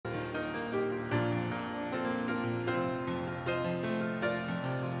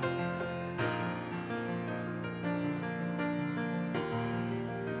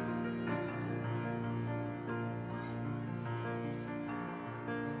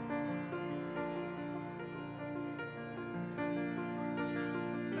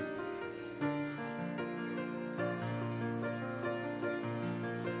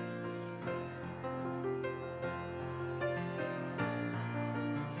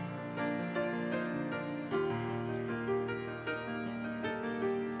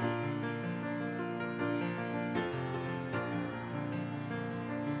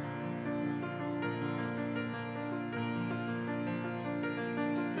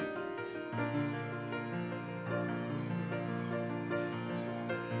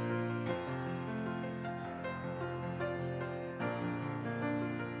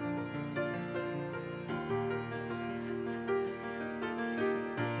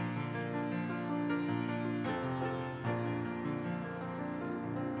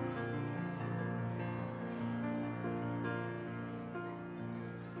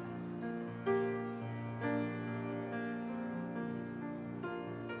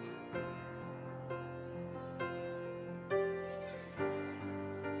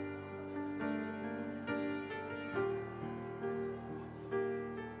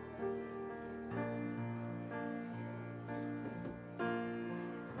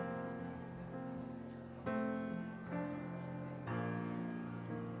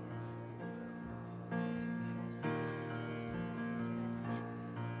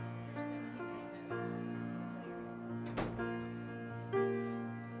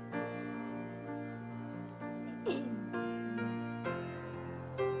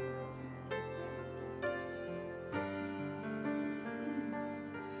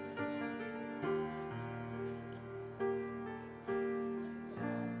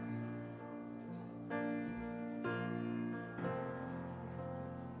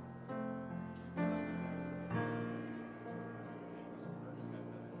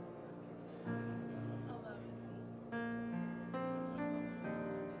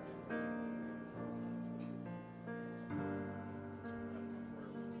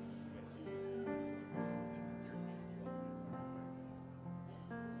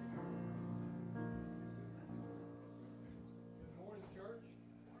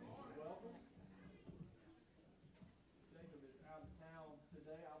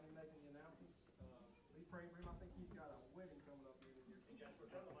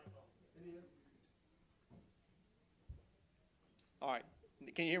All right.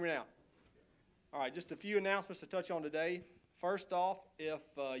 Can you hear me now? All right. Just a few announcements to touch on today. First off, if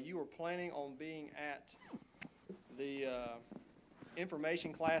you were planning on being at the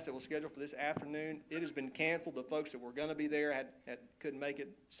information class that was scheduled for this afternoon, it has been canceled. The folks that were going to be there couldn't make it,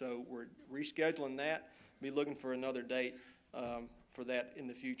 so we're rescheduling that. Be looking for another date for that in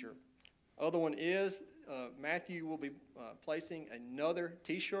the future. Other one is Matthew will be placing another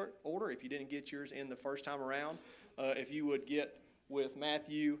T-shirt order if you didn't get yours in the first time around. If you would get with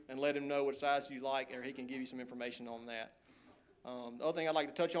Matthew and let him know what size you like, or he can give you some information on that. The other thing I'd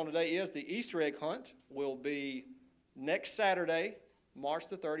like to touch on today is the Easter egg hunt will be next Saturday, March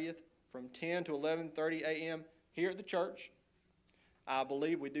the 30th, from 10 to 11:30 a.m. here at the church. I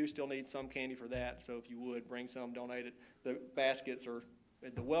believe we do still need some candy for that, so if you would, bring some, donate it. The baskets are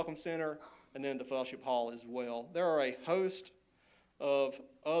at the Welcome Center and then the Fellowship Hall as well. There are a host of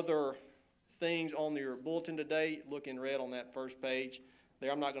other things on your bulletin today. Look in red on that first page.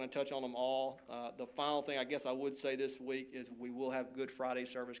 There, I'm not going to touch on them all. The final thing I guess I would say this week is we will have Good Friday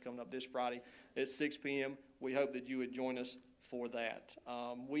service coming up this Friday at 6 p.m. We hope that you would join us for that.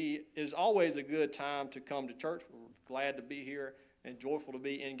 It is always a good time to come to church. We're glad to be here and joyful to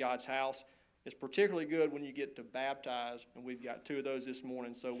be in God's house. It's particularly good when you get to baptize, and we've got 2 of those this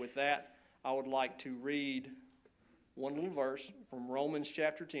morning. So with that, I would like to read one little verse from Romans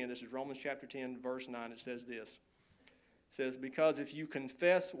chapter 10. This is Romans chapter 10, verse 9. It says this. It says, because if you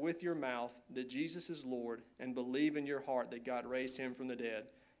confess with your mouth that Jesus is Lord and believe in your heart that God raised him from the dead,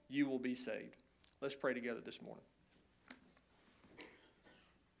 you will be saved. Let's pray together this morning.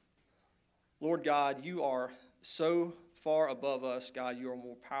 Lord God, you are so far above us. God, you are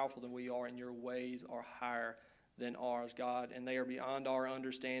more powerful than we are, and your ways are higher than ours, God, and they are beyond our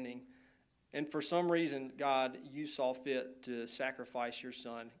understanding. And for some reason, God, you saw fit to sacrifice your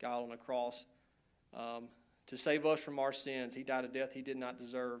son, God, on the cross to save us from our sins. He died a death he did not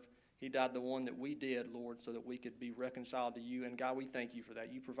deserve. He died the one that we did, Lord, so that we could be reconciled to you. And God, we thank you for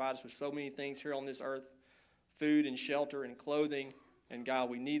that. You provide us with so many things here on this earth, food and shelter and clothing. And God,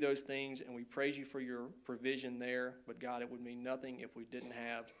 we need those things, and we praise you for your provision there. But God, it would mean nothing if we didn't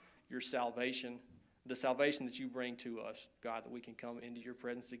have your salvation, the salvation that you bring to us, God, that we can come into your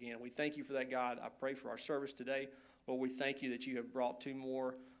presence again. We thank you for that, God. I pray for our service today. Lord, we thank you that you have brought 2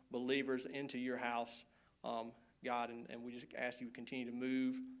 more believers into your house, God, and we just ask you to continue to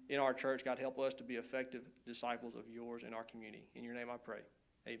move in our church. God, help us to be effective disciples of yours in our community. In your name I pray.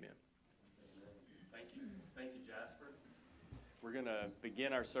 Amen. Thank you. Thank you, Jasper. We're going to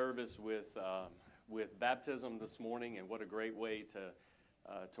begin our service with baptism this morning, and what a great way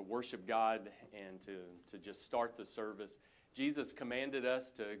to worship God and to just start the service. Jesus commanded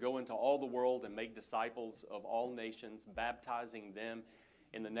us to go into all the world and make disciples of all nations, baptizing them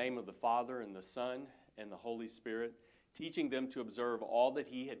in the name of the Father and the Son and the Holy Spirit, teaching them to observe all that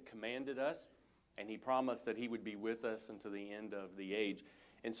he had commanded us, and he promised that he would be with us until the end of the age.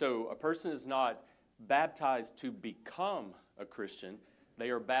 And so a person is not baptized to become a Christian. They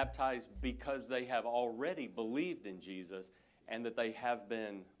are baptized because they have already believed in Jesus and that they have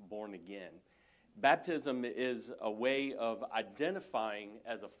been born again. Baptism is a way of identifying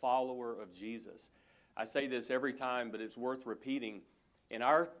as a follower of Jesus. I say this every time, but it's worth repeating. In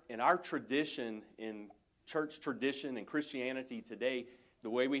our tradition, in church tradition and Christianity today, the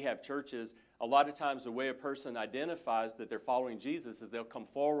way we have churches, a lot of times the way a person identifies that they're following Jesus is they'll come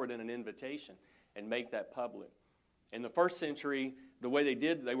forward in an invitation and make that public. In the first century, the way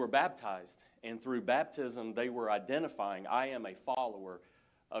they were baptized. And through baptism, they were identifying, I am a follower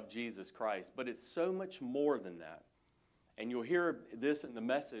of Jesus Christ. But it's so much more than that. And you'll hear this in the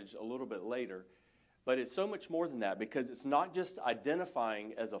message a little bit later. But it's so much more than that, because it's not just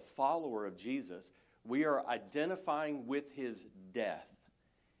identifying as a follower of Jesus. We are identifying with his death.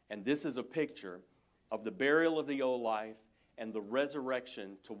 And this is a picture of the burial of the old life and the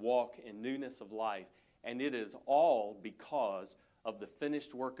resurrection to walk in newness of life. And it is all because of the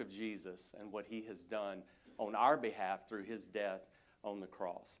finished work of Jesus and what he has done on our behalf through his death on the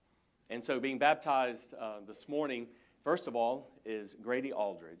cross. And so being baptized this morning, first of all, is Grady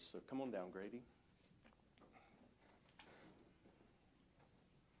Aldridge. So come on down, Grady.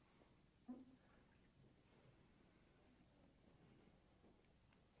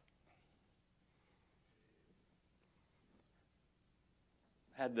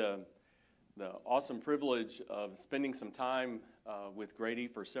 Had the awesome privilege of spending some time with Grady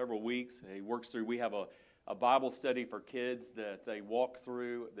for several weeks. He works through, we have a Bible study for kids that they walk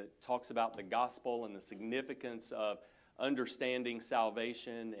through that talks about the gospel and the significance of understanding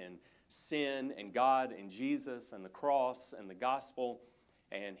salvation and sin and God and Jesus and the cross and the gospel.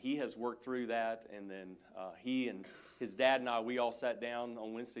 And he has worked through that, and then he and his dad and I, we all sat down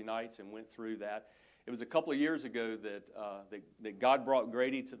on Wednesday nights and went through that. It was a couple of years ago that God brought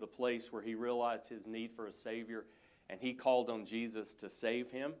Grady to the place where he realized his need for a Savior, and he called on Jesus to save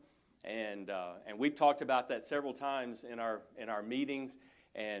him. And we've talked about that several times in our meetings.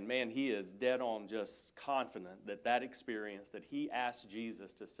 And man, he is dead on just confident that experience, that he asked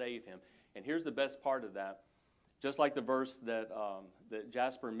Jesus to save him. And here's the best part of that. Just like the verse that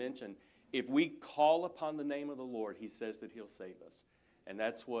Jasper mentioned, if we call upon the name of the Lord, he says that he'll save us. And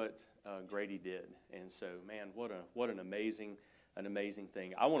that's what Grady did. And so, man, what an amazing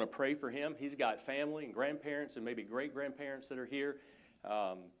thing. I want to pray for him. He's got family and grandparents and maybe great-grandparents that are here.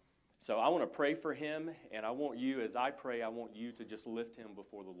 So I want to pray for him, and I want you, as I pray, I want you to just lift him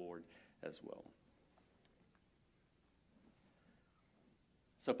before the Lord as well.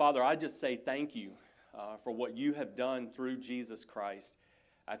 So, Father, I just say thank you for what you have done through Jesus Christ.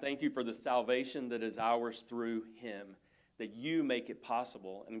 I thank you for the salvation that is ours through him, that you make it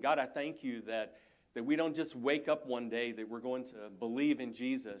possible. And God, I thank you that we don't just wake up one day that we're going to believe in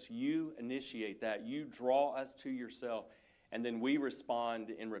Jesus. You initiate that. You draw us to yourself. And then we respond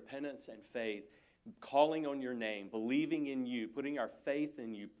in repentance and faith, calling on your name, believing in you, putting our faith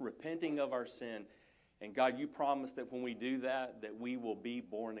in you, repenting of our sin. And God, you promise that when we do that we will be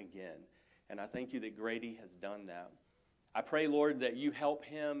born again. And I thank you that Grady has done that. I pray, Lord, that you help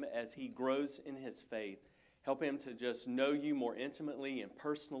him as he grows in his faith. Help him to just know you more intimately and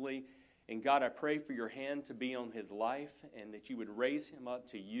personally. And God, I pray for your hand to be on his life and that you would raise him up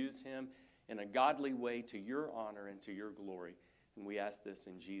to use him in a godly way to your honor and to your glory. And we ask this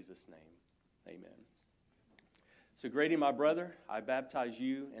in Jesus' name. Amen. So Grady, my brother, I baptize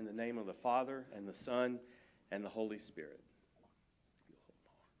you in the name of the Father and the Son and the Holy Spirit.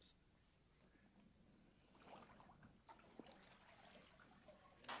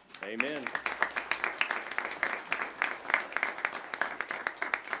 Amen.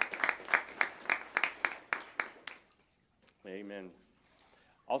 Amen.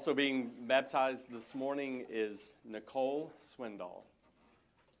 Also being baptized this morning is Nicole Swindoll.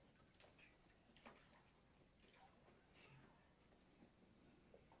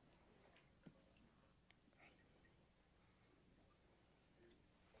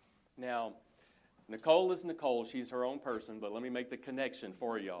 Now, Nicole is Nicole. She's her own person, but let me make the connection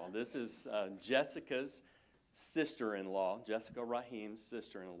for y'all. This is Jessica's sister-in-law, Jessica Rahim's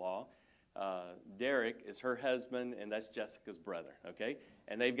sister-in-law. Derek is her husband, and that's Jessica's brother, okay?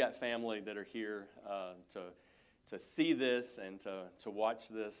 And they've got family that are here to see this and to watch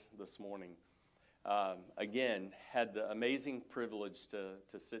this morning. Again, had the amazing privilege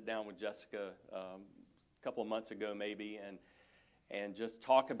to sit down with Jessica a couple of months ago maybe and just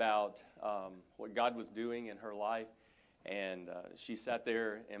talk about what God was doing in her life. And she sat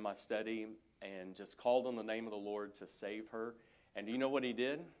there in my study and just called on the name of the Lord to save her. And do you know what he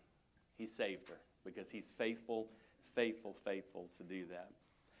did? He saved her because he's faithful to do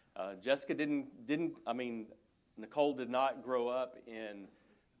that. Jessica Nicole did not grow up in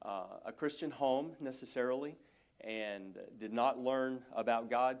a Christian home necessarily and did not learn about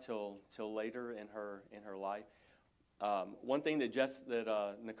God till later in her life. One thing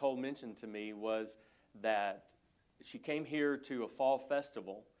that Nicole mentioned to me was that she came here to a fall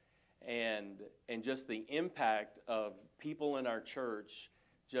festival, and just the impact of people in our church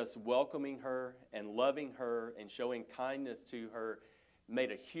just welcoming her and loving her and showing kindness to her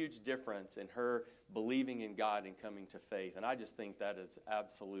made a huge difference in her believing in God and coming to faith. And I just think that is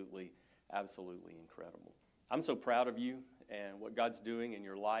absolutely incredible. I'm so proud of you and what God's doing in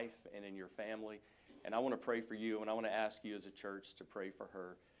your life and in your family. And I want to pray for you, and I want to ask you as a church to pray for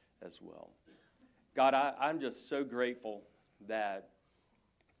her as well. God, I'm just so grateful that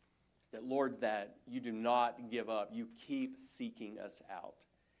Lord, that you do not give up. You keep seeking us out.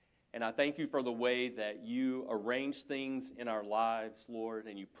 And I thank you for the way that you arrange things in our lives, Lord,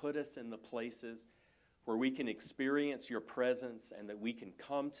 and you put us in the places where we can experience your presence and that we can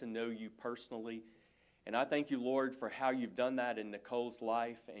come to know you personally. And I thank you, Lord, for how you've done that in Nicole's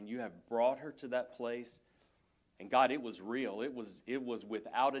life, and you have brought her to that place. And God, it was real. It was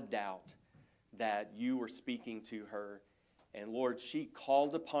without a doubt that you were speaking to her. And Lord, she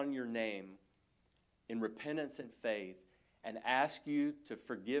called upon your name in repentance and faith and asked you to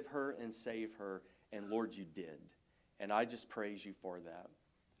forgive her and save her. And Lord, you did. And I just praise you for that.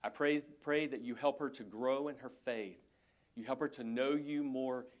 I pray that you help her to grow in her faith. You help her to know you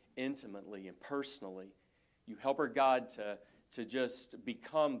more intimately and personally. You help her, God, to just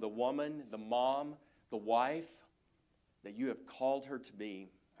become the woman, the mom, the wife that you have called her to be.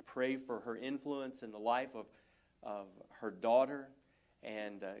 I pray for her influence in the life of her daughter.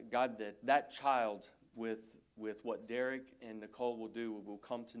 And God, that child with what Derek and Nicole will do will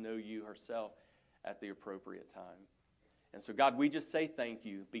come to know you herself at the appropriate time. And so, God, we just say thank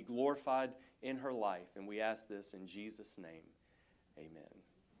you. Be glorified in her life. And we ask this in Jesus' name. Amen.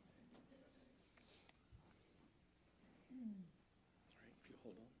 All right, if you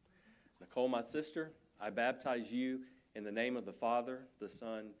hold on. Nicole, my sister, I baptize you in the name of the Father, the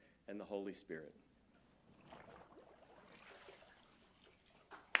Son, and the Holy Spirit.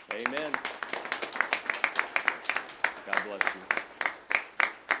 Amen. God bless you.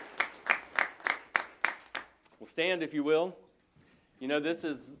 Well, stand if you will. You know, this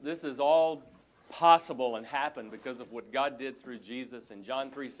is all possible and happened because of what God did through Jesus. And John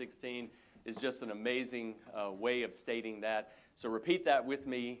 3:16 is just an amazing way of stating that. So repeat that with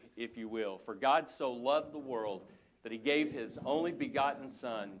me if you will. For God so loved the world that he gave his only begotten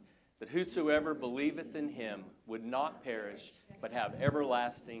Son, that whosoever believeth in him would not perish, but have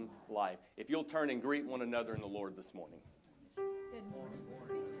everlasting life. If you'll turn and greet one another in the Lord this morning. Good morning.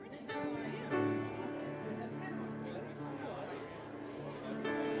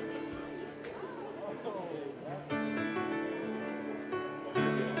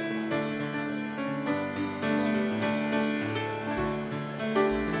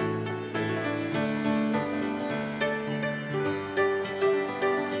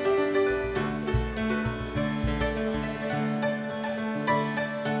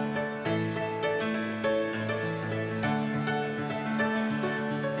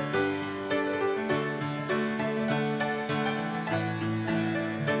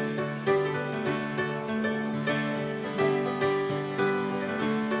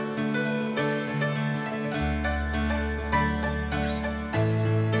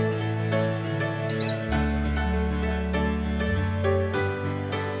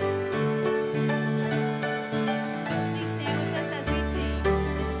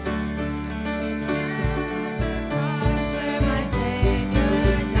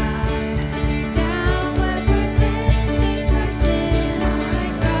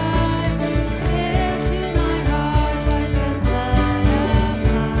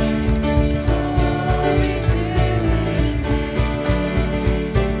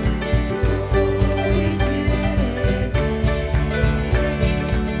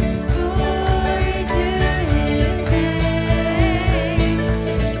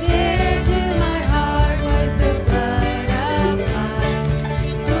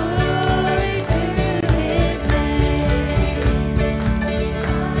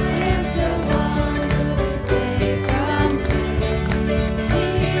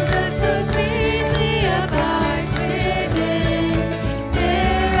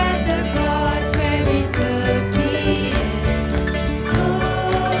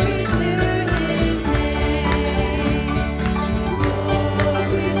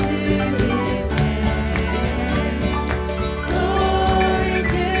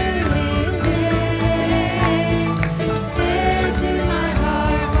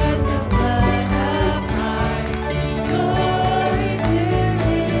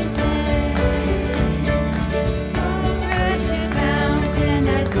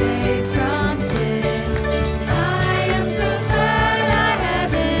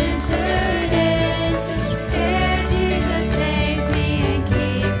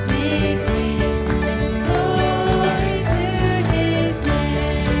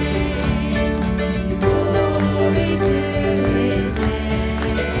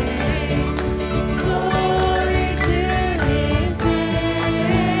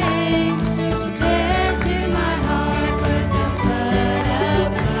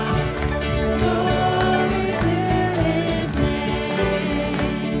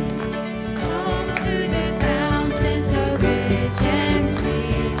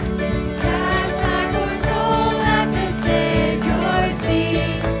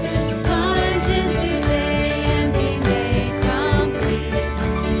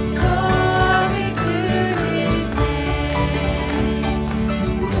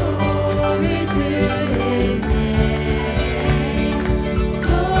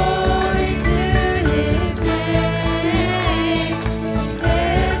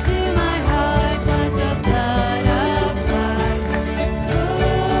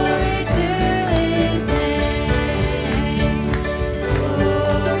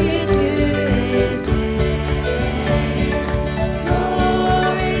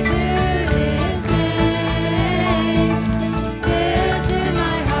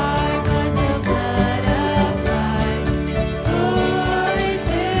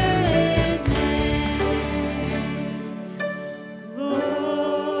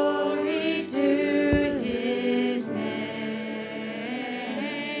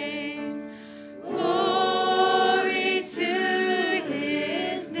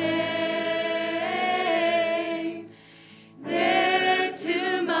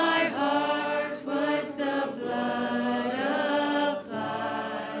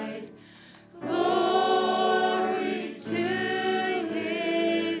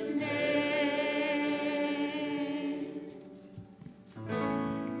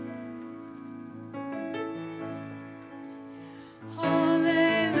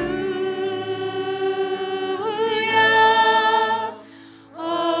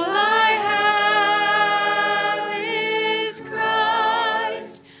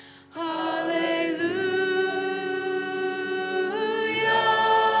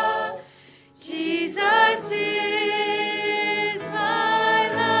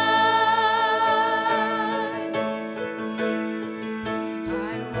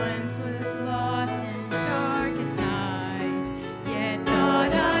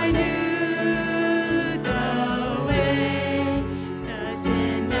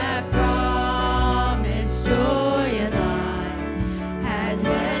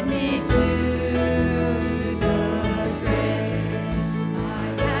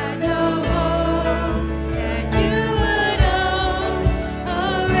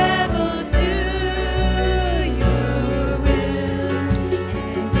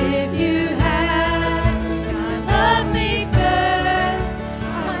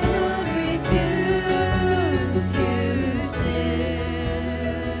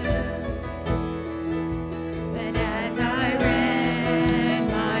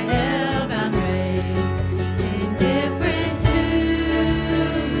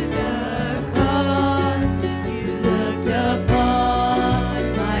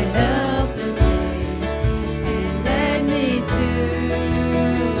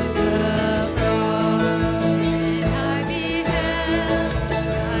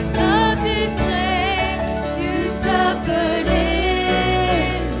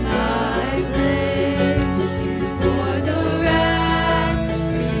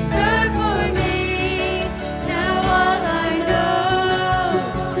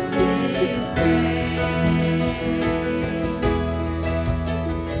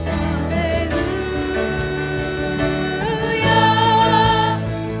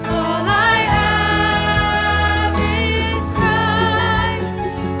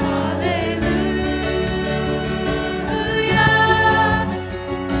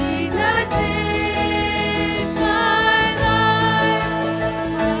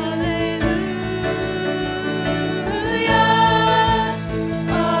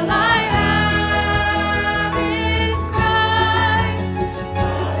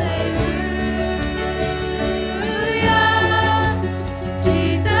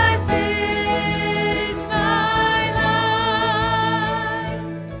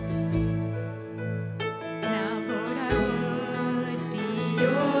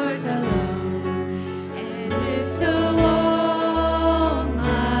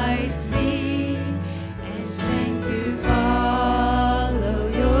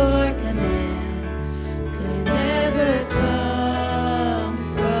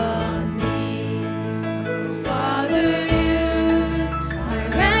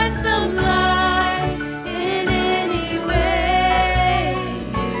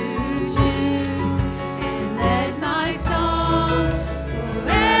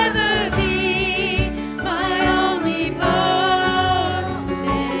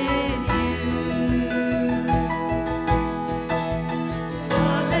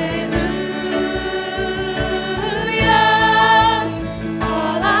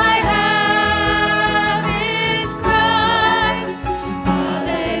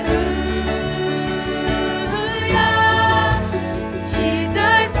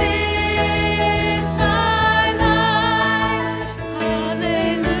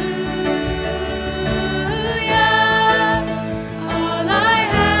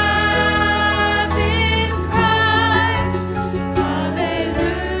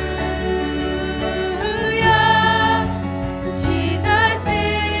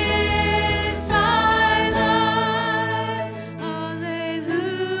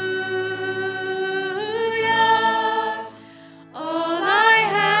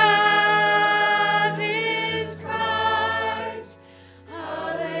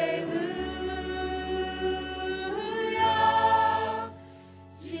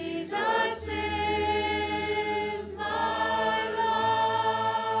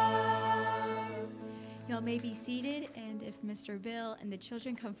 May be seated, and if Mr. Bill and the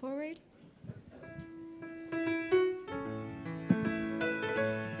children come forward.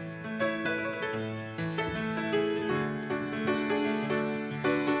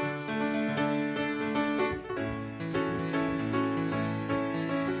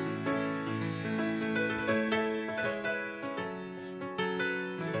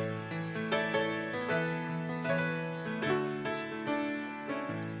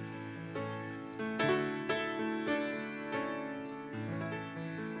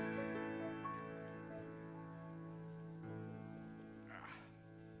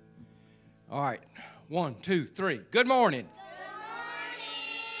 All right, 1, 2, 3. Good morning.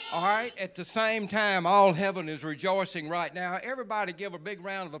 All right, at the same time, all heaven is rejoicing right now. Everybody give a big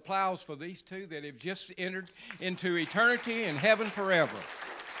round of applause for these two that have just entered into eternity and heaven forever.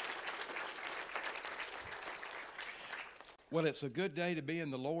 Well, it's a good day to be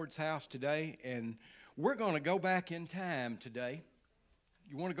in the Lord's house today, and we're going to go back in time today.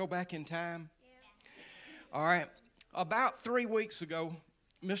 You want to go back in time? Yeah. All right, about 3 weeks ago,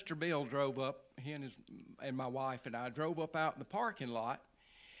 Mr. Bill drove up, he and my wife and I drove up out in the parking lot,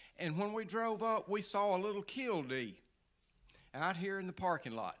 and when we drove up, we saw a little killdeer out here in the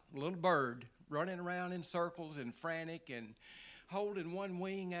parking lot, a little bird running around in circles and frantic and holding one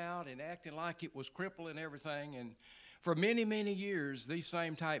wing out and acting like it was crippled and everything. And for many, many years, these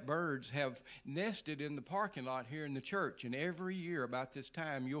same type birds have nested in the parking lot here in the church, and every year about this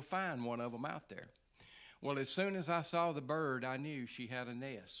time, you'll find one of them out there. Well, as soon as I saw the bird, I knew she had a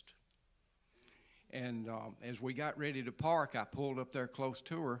nest. And as we got ready to park, I pulled up there close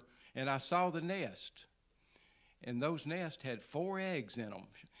to her, and I saw the nest. And those nests had 4 eggs in them.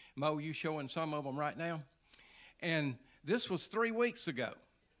 Mo, you showing some of them right now? And this was 3 weeks ago.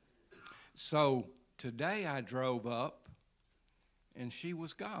 So today I drove up, and she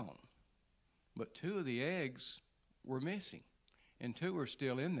was gone. But 2 of the eggs were missing, and 2 are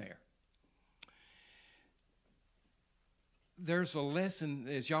still in there. There's a lesson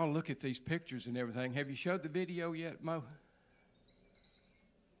as y'all look at these pictures and everything. Have you showed the video yet, Mo?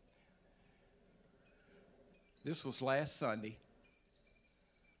 This was last Sunday.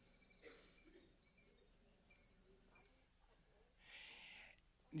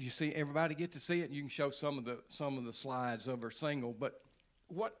 You see, everybody get to see it. You can show some of the slides of her single. But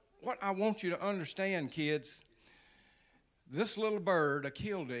what I want you to understand, kids, this little bird, a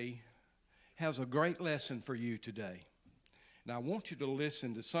killdeer, has a great lesson for you today. Now, I want you to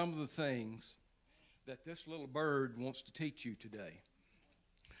listen to some of the things that this little bird wants to teach you today.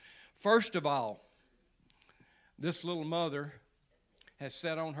 First of all, this little mother has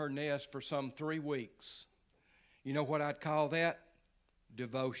sat on her nest for some 3 weeks. You know what I'd call that?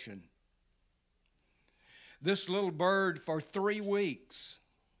 Devotion. This little bird for 3 weeks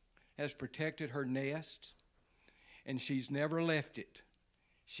has protected her nest, and she's never left it.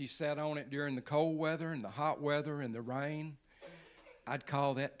 She sat on it during the cold weather and the hot weather and the rain. I'd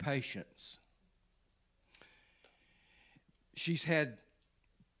call that patience. She's had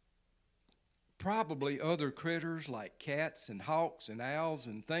probably other critters like cats and hawks and owls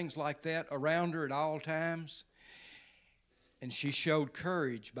and things like that around her at all times. And she showed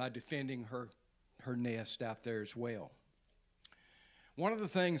courage by defending her nest out there as well. One of the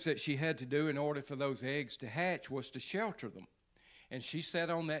things that she had to do in order for those eggs to hatch was to shelter them. And she sat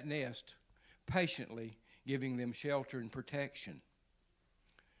on that nest patiently, giving them shelter and protection.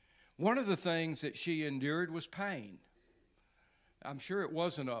 One of the things that she endured was pain. I'm sure it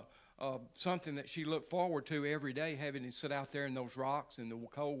wasn't something that she looked forward to every day, having to sit out there in those rocks in the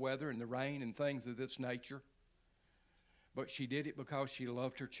cold weather and the rain and things of this nature. But she did it because she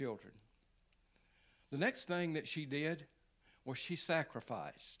loved her children. The next thing that she did was she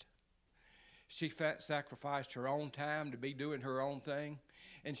sacrificed. She sacrificed her own time to be doing her own thing,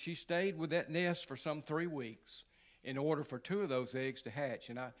 and she stayed with that nest for some 3 weeks in order for 2 of those eggs to hatch.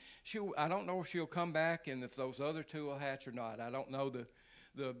 And I don't know if she'll come back and if those other 2 will hatch or not. I don't know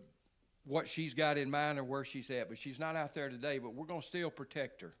what she's got in mind or where she's at, but she's not out there today, but we're going to still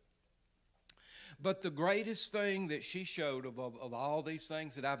protect her. But the greatest thing that she showed of all these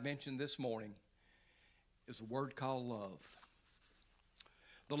things that I've mentioned this morning is a word called love.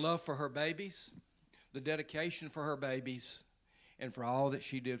 The love for her babies, the dedication for her babies, and for all that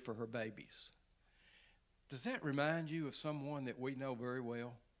she did for her babies. Does that remind you of someone that we know very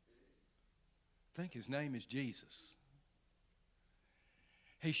well? I think his name is Jesus.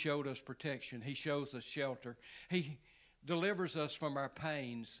 He showed us protection. He shows us shelter. He delivers us from our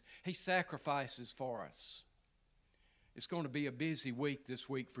pains. He sacrifices for us. It's going to be a busy week this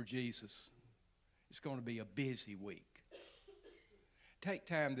week for Jesus. It's going to be a busy week. Take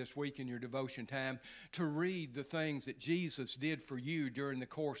time this week in your devotion time to read the things that Jesus did for you during the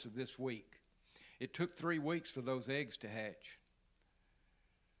course of this week. It took 3 weeks for those eggs to hatch.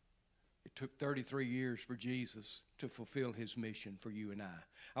 It took 33 years for Jesus to fulfill his mission for you and I.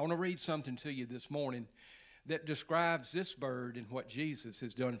 I want to read something to you this morning that describes this bird and what Jesus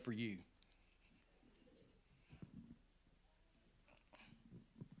has done for you.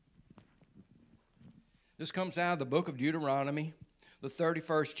 This comes out of the book of Deuteronomy, the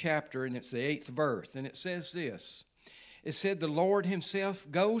 31st chapter, and it's the 8th verse. And it says this. It said, "The Lord himself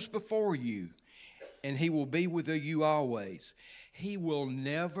goes before you, and he will be with you always. He will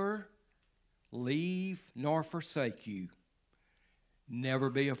never leave nor forsake you.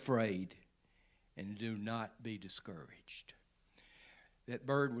 Never be afraid, and do not be discouraged." That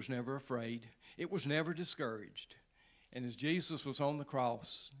bird was never afraid. It was never discouraged. And as Jesus was on the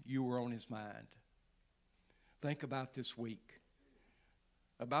cross, you were on his mind. Think about this week,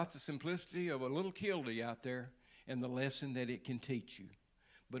 about the simplicity of a little killdee out there and the lesson that it can teach you.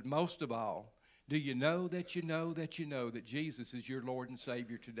 But most of all, do you know that you know that you know that Jesus is your Lord and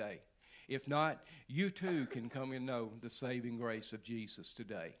Savior today? If not, you too can come and know the saving grace of Jesus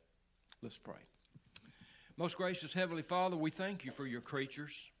today. Let's pray. Most gracious Heavenly Father, we thank you for your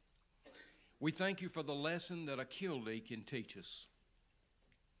creatures. We thank you for the lesson that a killdee can teach us,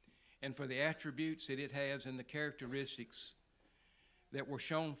 and for the attributes that it has and the characteristics that were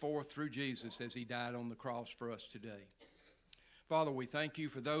shown forth through Jesus as he died on the cross for us today. Father, we thank you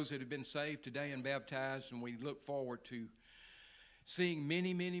for those that have been saved today and baptized, and we look forward to seeing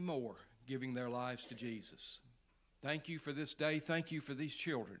many, many more giving their lives to Jesus. Thank you for this day. Thank you for these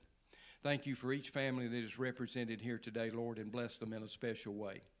children. Thank you for each family that is represented here today, Lord, and bless them in a special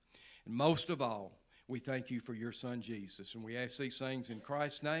way. And most of all, we thank you for your Son, Jesus. And we ask these things in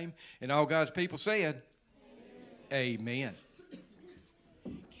Christ's name. And all God's people said, Amen.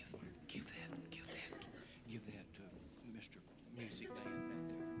 Give that to Mr. Music Dan back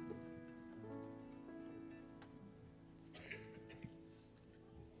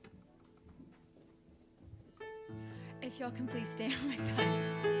there. If y'all can please stand with us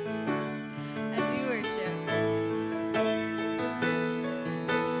as we worship.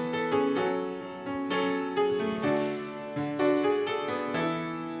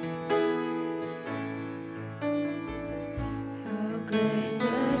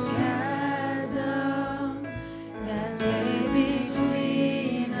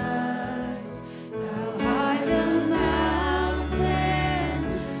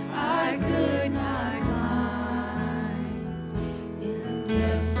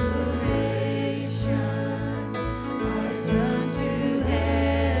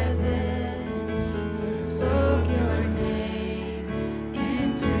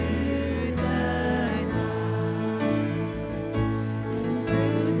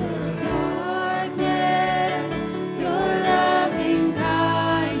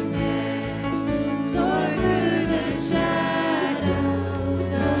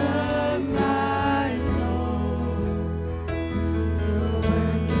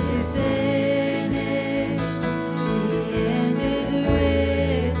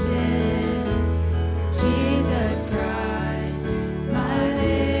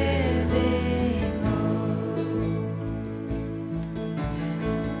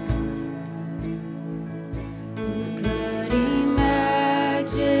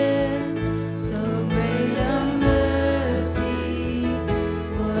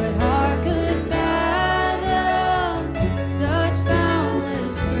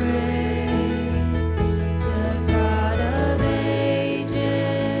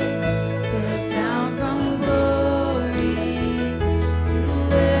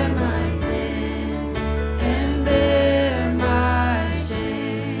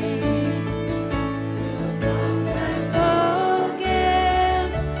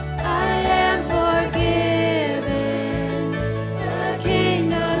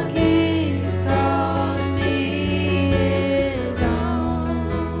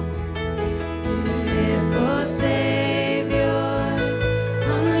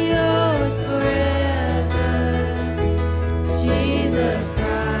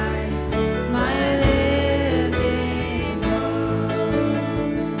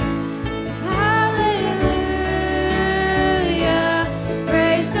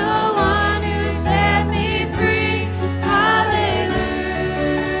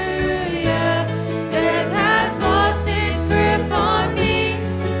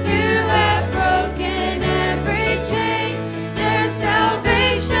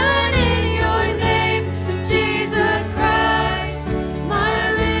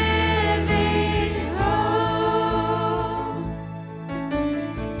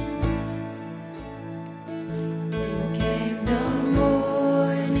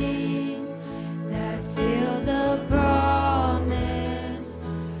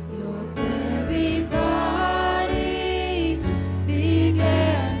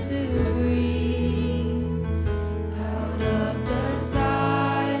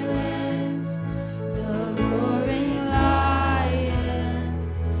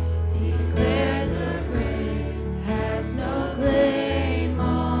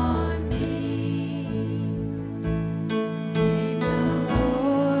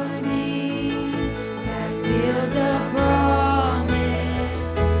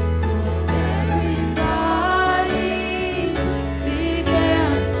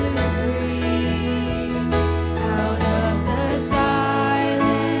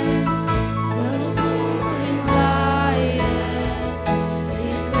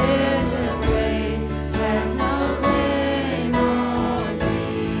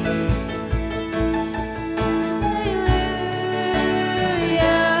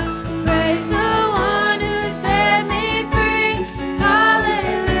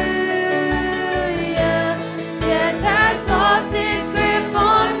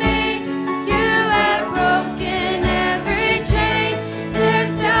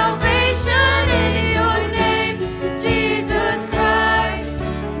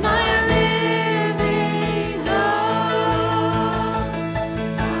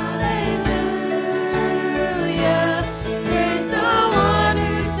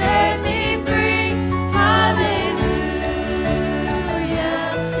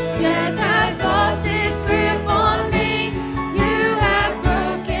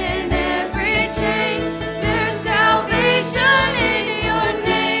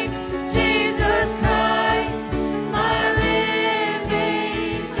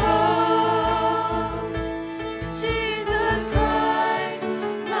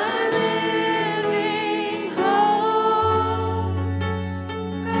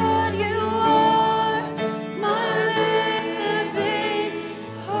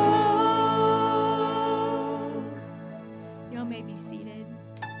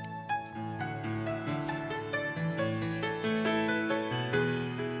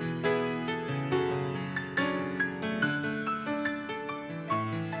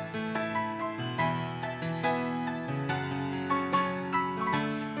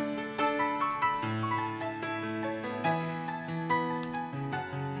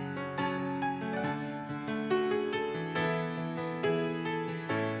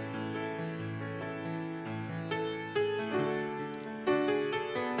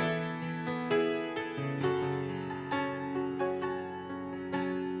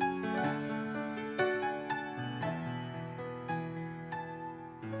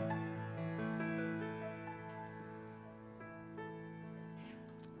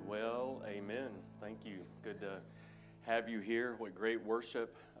 Thank you. Good to have you here. What great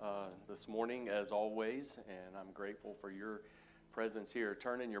worship this morning, as always, and I'm grateful for your presence here.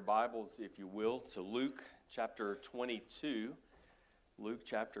 Turn in your Bibles, if you will, to Luke chapter 22. Luke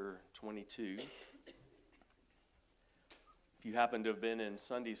chapter 22. If you happen to have been in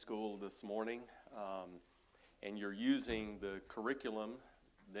Sunday school this morning and you're using the curriculum,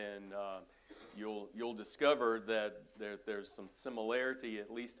 then you'll discover that there's some similarity, at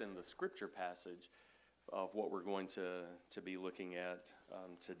least in the scripture passage, of what we're going to be looking at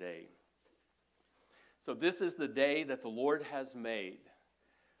today. So this is the day that the Lord has made.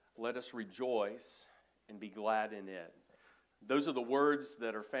 Let us rejoice and be glad in it. Those are the words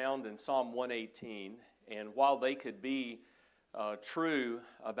that are found in Psalm 118, and while they could be true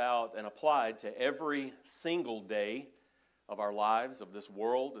about and applied to every single day of our lives, of this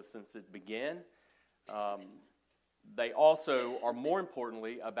world since it began, they also are, more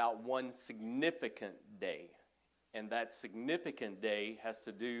importantly, about one significant day. And that significant day has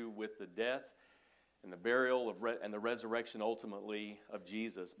to do with the death and the burial and the resurrection, ultimately, of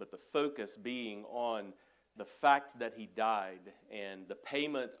Jesus. But the focus being on the fact that he died and the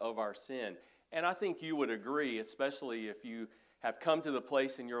payment of our sin. And I think you would agree, especially if you have come to the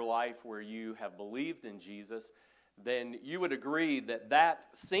place in your life where you have believed in Jesus, then you would agree that that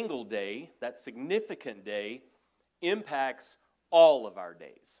single day, that significant day, impacts all of our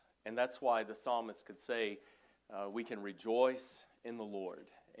days. And that's why the psalmist could say we can rejoice in the Lord,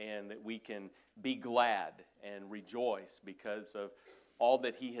 and that we can be glad and rejoice because of all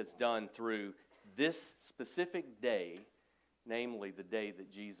that he has done through this specific day, namely the day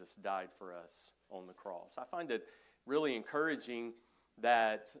that Jesus died for us on the cross. I find it really encouraging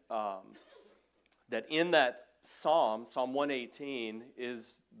that that in that Psalm 118,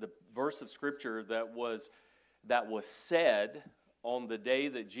 is the verse of Scripture that was said on the day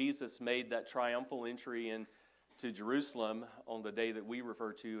that Jesus made that triumphal entry into Jerusalem, on the day that we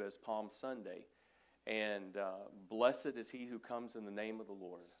refer to as Palm Sunday. And blessed is he who comes in the name of the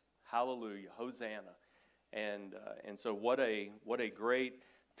Lord. Hallelujah, Hosanna. And so what a great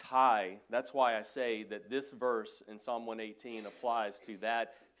tie. That's why I say that this verse in Psalm 118 applies to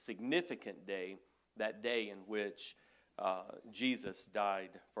that significant day, that day in which Jesus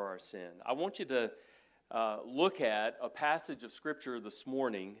died for our sin. I want you to look at a passage of Scripture this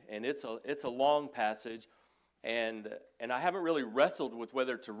morning, and it's a long passage, and I haven't really wrestled with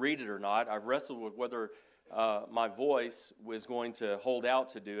whether to read it or not. I've wrestled with whether my voice was going to hold out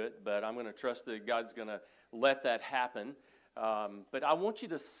to do it, but I'm going to trust that God's going to let that happen. But I want you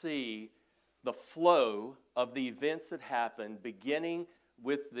to see the flow of the events that happened, beginning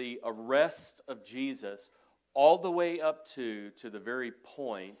with the arrest of Jesus all the way up to the very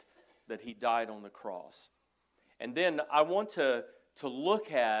point that he died on the cross. And then I want to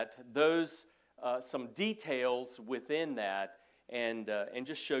look at those some details within that and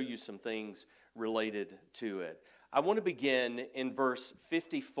just show you some things related to it. I want to begin in verse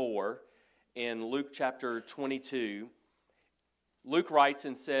 54 in Luke chapter 22. Luke writes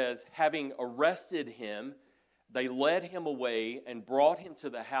and says, having arrested him, they led him away and brought him to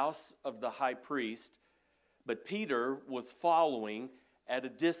the house of the high priest, but Peter was following at a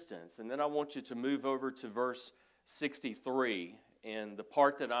distance. And then I want you to move over to verse 63, and the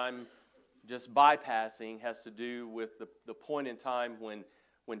part that I'm just bypassing has to do with the point in time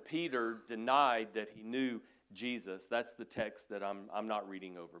when Peter denied that he knew Jesus. That's the text that I'm not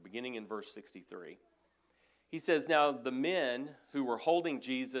reading over, beginning in verse 63. He says, now the men who were holding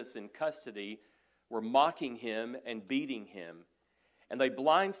Jesus in custody were mocking him and beating him. And they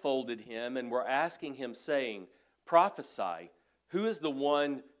blindfolded him and were asking him, saying, prophesy, who is the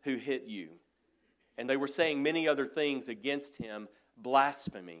one who hit you? And they were saying many other things against him,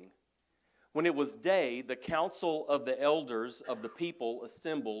 blaspheming. When it was day, the council of the elders of the people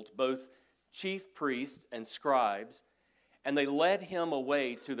assembled, both chief priests and scribes, and they led him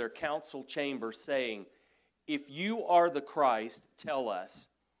away to their council chamber, saying, if you are the Christ, tell us.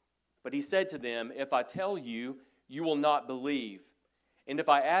 But he said to them, if I tell you, you will not believe. And if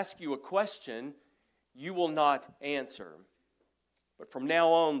I ask you a question, you will not answer. But from now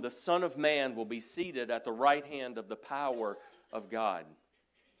on, the Son of Man will be seated at the right hand of the power of God.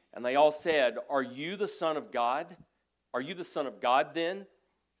 And they all said, are you the Son of God? Are you the Son of God then?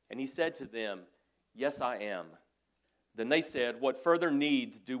 And he said to them, yes, I am. Then they said, what further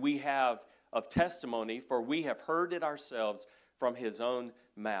need do we have of testimony? For we have heard it ourselves from his own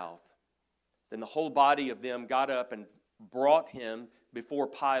mouth. Then the whole body of them got up and brought him before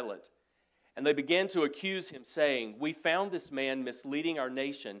Pilate. And they began to accuse him, saying, we found this man misleading our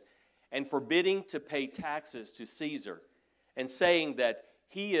nation and forbidding to pay taxes to Caesar, and saying that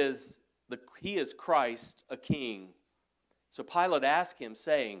he is he is Christ, a king. So Pilate asked him,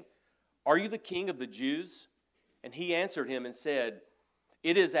 saying, Are you the king of the Jews? And he answered him and said,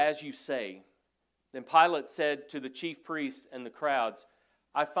 It is as you say. Then Pilate said to the chief priests and the crowds,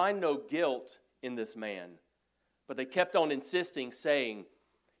 I find no guilt in this man. But they kept on insisting, saying,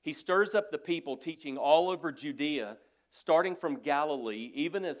 He stirs up the people, teaching all over Judea, starting from Galilee,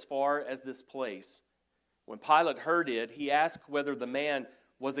 even as far as this place. When Pilate heard it, he asked whether the man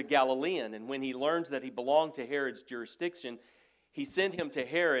was a Galilean, and when he learned that he belonged to Herod's jurisdiction, he sent him to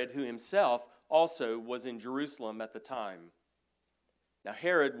Herod, who himself also was in Jerusalem at the time. Now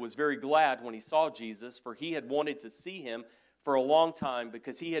Herod was very glad when he saw Jesus, for he had wanted to see him for a long time,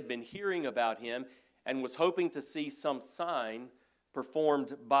 because he had been hearing about him and was hoping to see some sign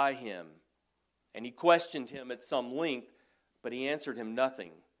performed by him. And he questioned him at some length, but he answered him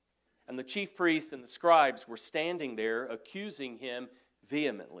nothing. And the chief priests and the scribes were standing there, accusing him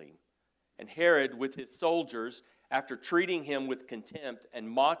vehemently. And Herod, with his soldiers, after treating him with contempt and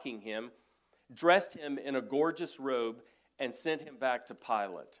mocking him, dressed him in a gorgeous robe and sent him back to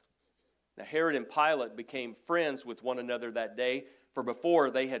Pilate. Now Herod and Pilate became friends with one another that day, for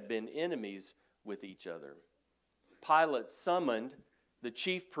before they had been enemies with each other. Pilate summoned the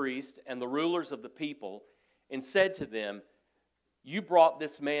chief priests and the rulers of the people and said to them, You brought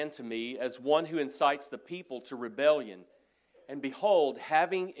this man to me as one who incites the people to rebellion. And behold,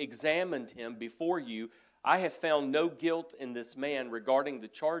 having examined him before you, I have found no guilt in this man regarding the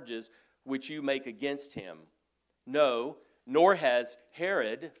charges which you make against him. No, nor has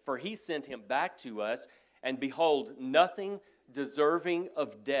Herod, for he sent him back to us, and behold, nothing deserving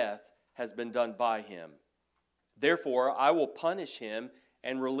of death has been done by him. Therefore, I will punish him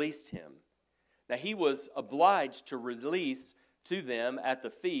and release him. Now he was obliged to release to them at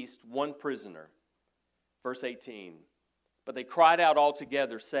the feast one prisoner. Verse 18, But they cried out all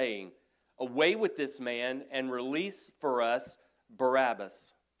together, saying, Away with this man, and release for us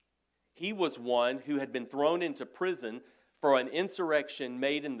Barabbas. He was one who had been thrown into prison for an insurrection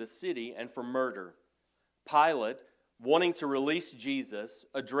made in the city and for murder. Pilate, wanting to release Jesus,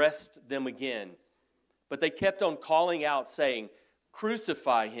 addressed them again. But they kept on calling out, saying,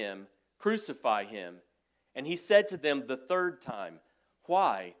 Crucify him, crucify him. And he said to them the third time,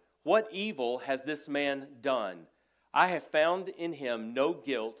 Why? What evil has this man done? I have found in him no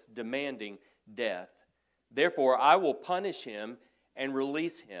guilt demanding death. Therefore I will punish him and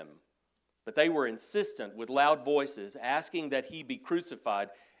release him. But they were insistent with loud voices, asking that he be crucified,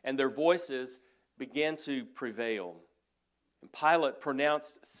 and their voices began to prevail. And Pilate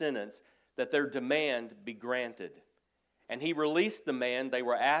pronounced sentence that their demand be granted. And he released the man they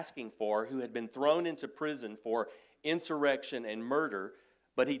were asking for, who had been thrown into prison for insurrection and murder,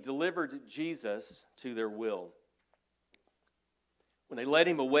 but he delivered Jesus to their will. When they led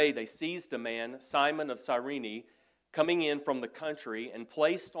him away, they seized a man, Simon of Cyrene, coming in from the country, and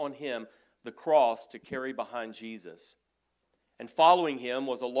placed on him the cross to carry behind Jesus. And following him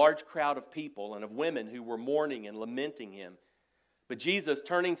was a large crowd of people and of women who were mourning and lamenting him. But Jesus,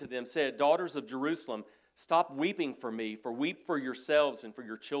 turning to them, said, Daughters of Jerusalem, stop weeping for me, for weep for yourselves and for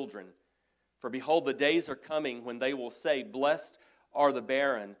your children. For behold, the days are coming when they will say, Blessed are the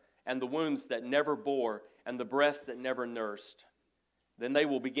barren, and the wombs that never bore, and the breasts that never nursed. Then they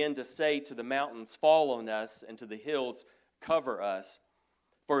will begin to say to the mountains, Fall on us, and to the hills, Cover us.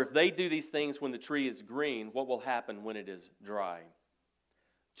 For if they do these things when the tree is green, what will happen when it is dry?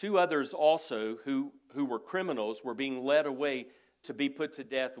 Two others also, who were criminals, were being led away to be put to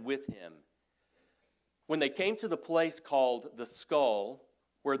death with him. When they came to the place called the Skull,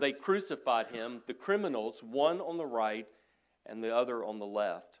 where they crucified him, the criminals, one on the right and the other on the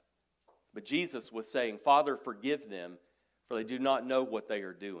left. But Jesus was saying, Father, forgive them, for they do not know what they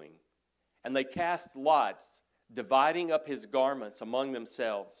are doing. And they cast lots, dividing up his garments among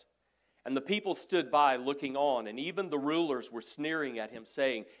themselves. And the people stood by looking on, and even the rulers were sneering at him,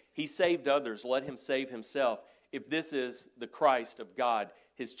 saying, He saved others, let him save himself, if this is the Christ of God,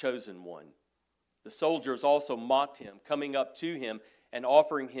 his chosen one. The soldiers also mocked him, coming up to him and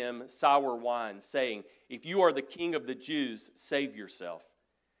offering him sour wine, saying, If you are the king of the Jews, save yourself.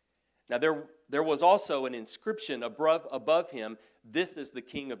 Now there was also an inscription above him, This is the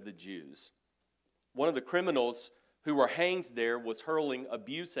King of the Jews. One of the criminals who were hanged there was hurling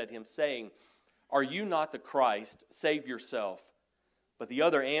abuse at him, saying, Are you not the Christ? Save yourself. But the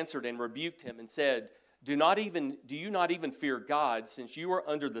other answered and rebuked him and said, Do you not even fear God, since you are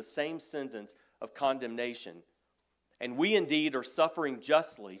under the same sentence of condemnation? And we indeed are suffering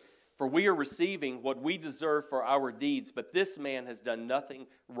justly, for we are receiving what we deserve for our deeds, but this man has done nothing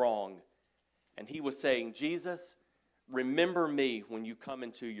wrong. And he was saying, Jesus, remember me when you come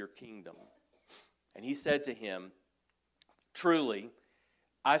into your kingdom." And he said to him, "Truly,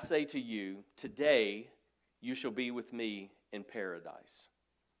 I say to you, today you shall be with me in paradise."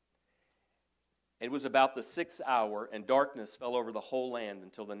 It was about the 6th hour, and darkness fell over the whole land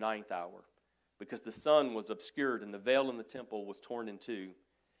until the 9th hour, because the sun was obscured, and the veil in the temple was torn in two.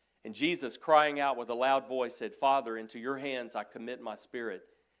 And Jesus, crying out with a loud voice, said, "Father, into your hands I commit my spirit."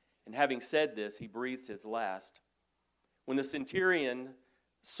 And having said this, he breathed his last. When the centurion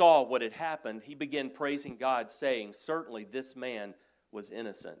saw what had happened, he began praising God, saying, "Certainly this man was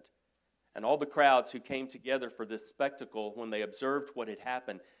innocent." And all the crowds who came together for this spectacle, when they observed what had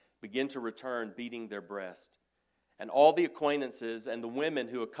happened, began to return, beating their breast. And all the acquaintances and the women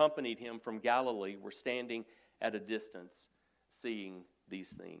who accompanied him from Galilee were standing at a distance, seeing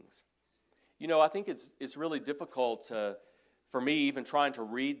these things. You know, I think it's really difficult for me, even trying to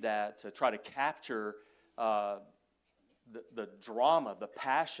read that, to try to capture the drama, the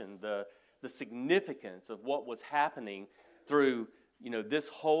passion, the significance of what was happening through, this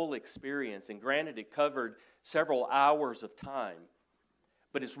whole experience. And granted, it covered several hours of time.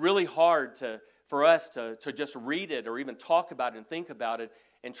 But it's really hard for us to just read it or even talk about it and think about it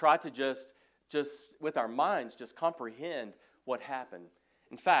and try to just with our minds, just comprehend what happened.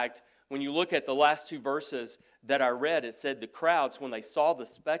 In fact, when you look at the last two verses that I read, it said the crowds, when they saw the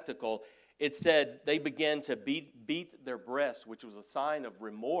spectacle, it said they began to beat their breast, which was a sign of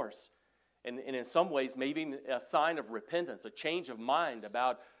remorse. And in some ways, maybe a sign of repentance, a change of mind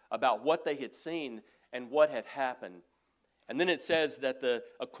about what they had seen and what had happened. And then it says that the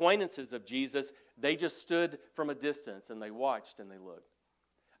acquaintances of Jesus, they just stood from a distance and they watched and they looked.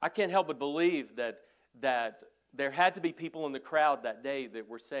 I can't help but believe that there had to be people in the crowd that day that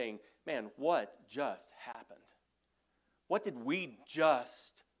were saying, "Man, what just happened? What did we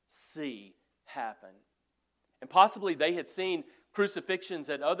just see happen?" And possibly they had seen crucifixions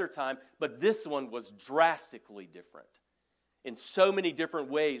at other times, but this one was drastically different in so many different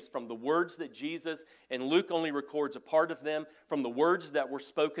ways, from the words that Jesus, and Luke only records a part of them, from the words that were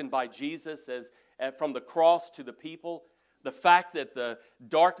spoken by Jesus from the cross to the people, the fact that the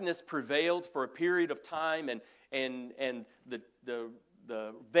darkness prevailed for a period of time, and the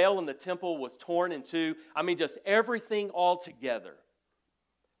veil in the temple was torn in two. I mean, just everything all together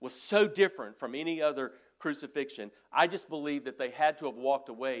was so different from any other crucifixion. I just believe that they had to have walked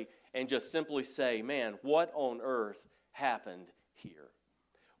away and just simply say, "Man, what on earth happened here?"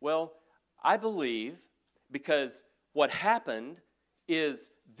 Well, I believe because what happened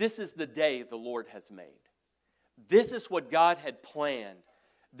is this is the day the Lord has made. This is what God had planned.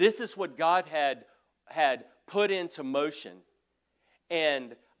 This is what God had put into motion.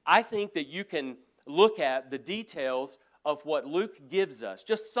 And I think that you can look at the details of what Luke gives us,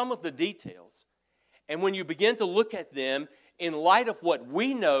 just some of the details. And when you begin to look at them in light of what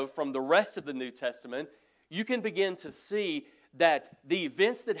we know from the rest of the New Testament, you can begin to see that the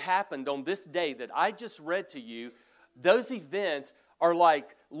events that happened on this day that I just read to you, those events are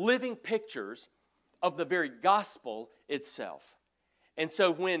like living pictures of the very gospel itself. And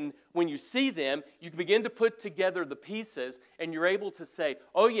so when you see them, you can begin to put together the pieces, and you're able to say,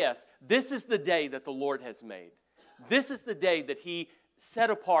 "Oh yes, this is the day that the Lord has made. This is the day that He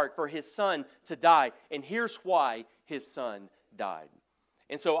set apart for His Son to die, and here's why His Son died."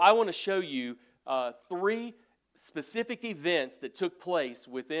 And so I want to show you 3 specific events that took place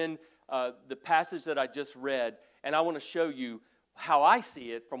within the passage that I just read, and I want to show you how I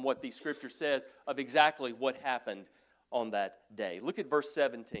see it from what the Scripture says of exactly what happened on that day. Look at verse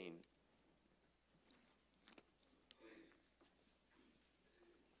 17.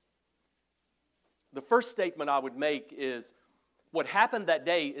 The first statement I would make is what happened that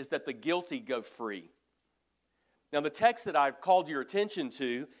day is that the guilty go free. Now, the text that I've called your attention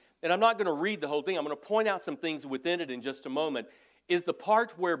to, and I'm not going to read the whole thing, I'm going to point out some things within it in just a moment, is the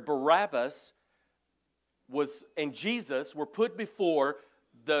part where Barabbas and Jesus were put before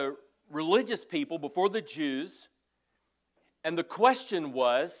the religious people, before the Jews, and the question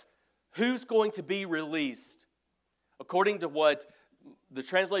was, who's going to be released? According to what the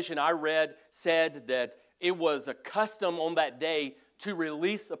translation I read said, that it was a custom on that day to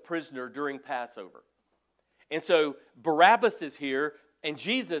release a prisoner during Passover. And so Barabbas is here, and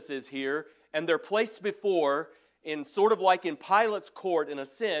Jesus is here, and they're placed before, in sort of like in Pilate's court in a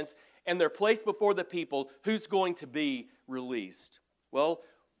sense, and they're placed before the people, who's going to be released. Well,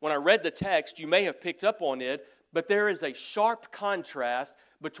 when I read the text, you may have picked up on it, but there is a sharp contrast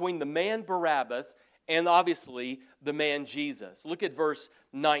between the man Barabbas and obviously the man Jesus. Look at verse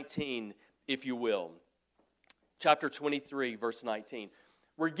 19, if you will. Chapter 23, verse 19.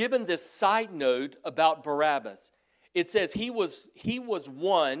 We're given this side note about Barabbas. it says he was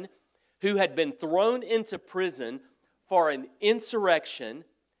one who had been thrown into prison for an insurrection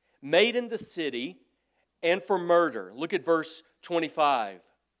made in the city and for murder. Look at verse 25.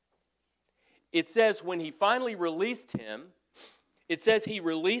 It says when he finally released him, it says he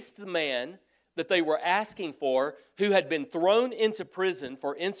released the man that they were asking for, who had been thrown into prison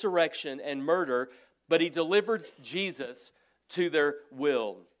for insurrection and murder, but he delivered Jesus to their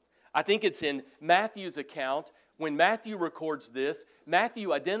will. I think it's in Matthew's account. When Matthew records this,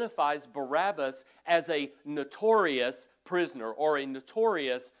 Matthew identifies Barabbas as a notorious prisoner or a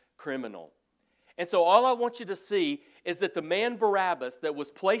notorious criminal. And so all I want you to see is that the man Barabbas that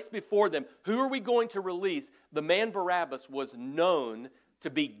was placed before them, who are we going to release? The man Barabbas was known to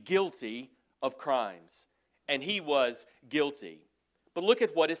be guilty of crimes. And he was guilty. But look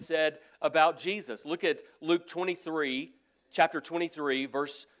at what is said about Jesus. Look at Luke 23, chapter 23,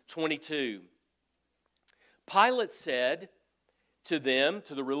 verse 22. Pilate said to them,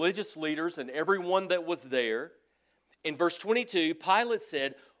 to the religious leaders and everyone that was there, in verse 22, Pilate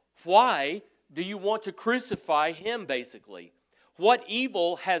said, "Why do you want to crucify him?" basically. "What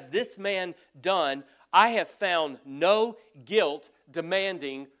evil has this man done? I have found no guilt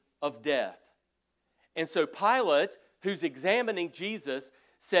demanding of death." And so Pilate, who's examining Jesus,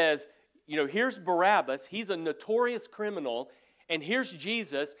 says, here's Barabbas. He's a notorious criminal. And here's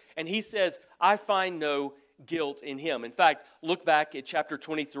Jesus. And he says, I find no guilt in him. In fact, look back at chapter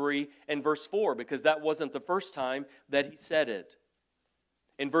 23 and verse 4, because that wasn't the first time that he said it.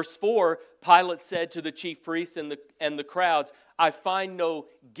 In verse 4, Pilate said to the chief priests and the crowds, I find no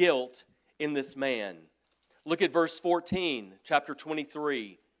guilt in this man. Look at verse 14, chapter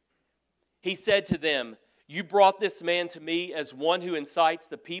 23. He said to them, you brought this man to me as one who incites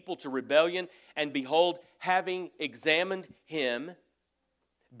the people to rebellion, and behold, having examined him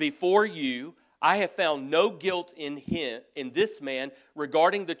before you, I have found no guilt in this man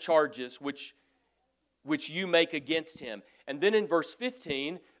regarding the charges which you make against him. And then in verse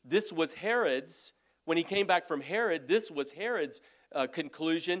 15, this was Herod's, when he came back from Herod, this was Herod's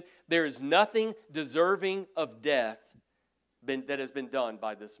conclusion. There is nothing deserving of death that has been done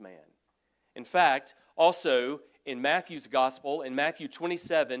by this man. In fact, also in Matthew's gospel, in Matthew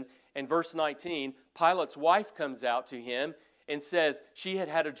 27 and verse 19, Pilate's wife comes out to him and says she had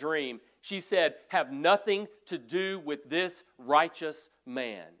had a dream. She said, have nothing to do with this righteous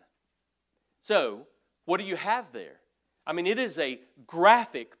man. So, what do you have there? I mean, it is a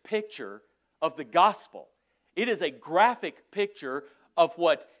graphic picture of the gospel. It is a graphic picture of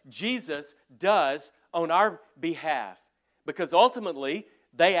what Jesus does on our behalf. Because ultimately,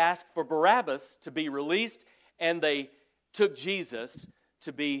 they asked for Barabbas to be released, and they took Jesus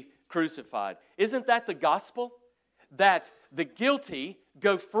to be crucified. Isn't that the gospel? That the guilty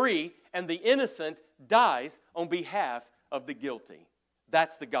go free and the innocent dies on behalf of the guilty.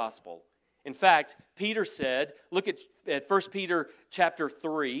 That's the gospel. In fact, Peter said, look at 1 Peter chapter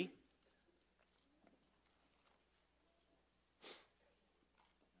 3.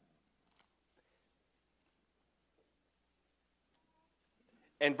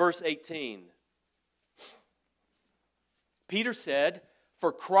 And verse 18. Peter said,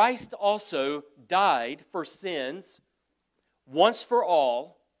 for Christ also died for sins once for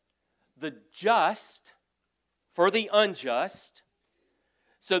all, the just for the unjust,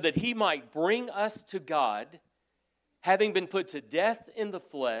 so that he might bring us to God, having been put to death in the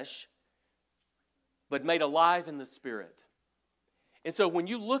flesh, but made alive in the Spirit. And so when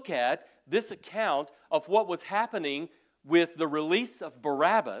you look at this account of what was happening with the release of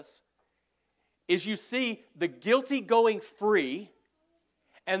Barabbas, is you see the guilty going free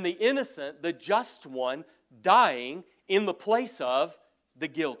and the innocent, the just one, dying in the place of the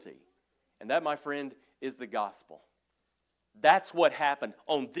guilty. And that, my friend, is the gospel. That's what happened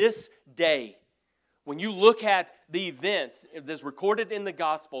on this day. When you look at the events that's recorded in the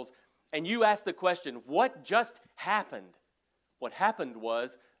Gospels and you ask the question, what just happened? What happened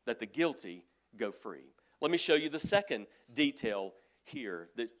was that the guilty go free. Let me show you the second detail here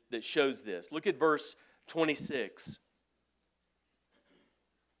that shows this. Look at verse 26.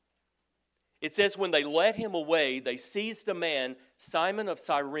 It says, when they led him away, they seized a man, Simon of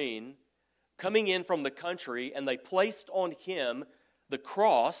Cyrene, coming in from the country, and they placed on him the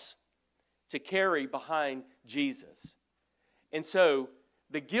cross to carry behind Jesus. And so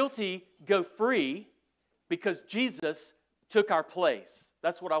the guilty go free because Jesus took our place.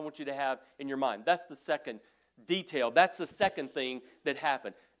 That's what I want you to have in your mind. That's the second detail. That's the second thing that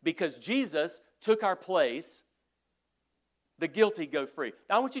happened. Because Jesus took our place, the guilty go free.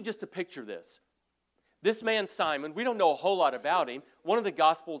 Now I want you just to picture this. This man Simon, we don't know a whole lot about him. One of the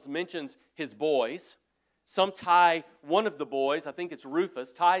Gospels mentions his boys. Some tie one of the boys, I think it's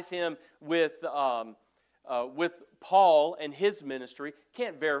Rufus, ties him with Paul and his ministry.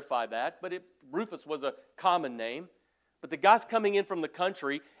 Can't verify that, but Rufus was a common name. But the guy's coming in from the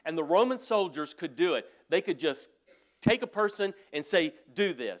country, and the Roman soldiers could do it. They could just take a person and say,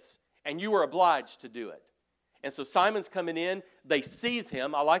 do this, and you were obliged to do it. And so Simon's coming in, they seize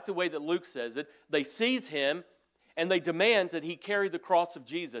him. I like the way that Luke says it. They seize him, and they demand that he carry the cross of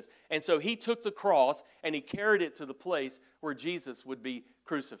Jesus. And so he took the cross, and he carried it to the place where Jesus would be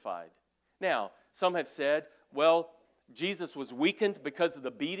crucified. Now, some have said, well, Jesus was weakened because of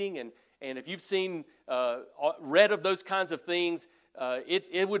the beating, and if you've seen, read of those kinds of things,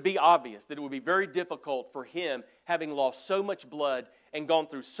 it would be obvious that it would be very difficult for him, having lost so much blood and gone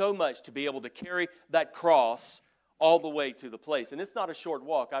through so much, to be able to carry that cross all the way to the place. And it's not a short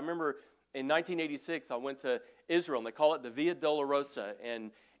walk. I remember in 1986, I went to Israel, and they call it the Via Dolorosa,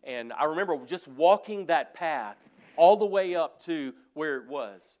 and I remember just walking that path all the way up to where it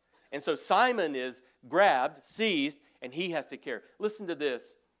was. And so Simon is grabbed, seized, and he has to carry. Listen to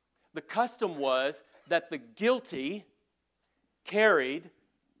this. The custom was that the guilty carried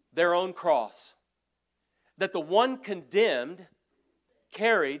their own cross. That the one condemned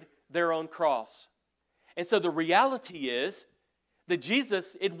carried their own cross. And so the reality is that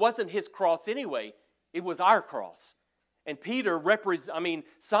Jesus, it wasn't his cross anyway. It was our cross. And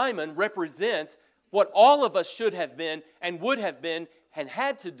Simon represents what all of us should have been and would have been and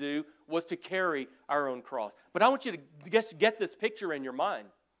had to do, was to carry our own cross. But I want you to just get this picture in your mind.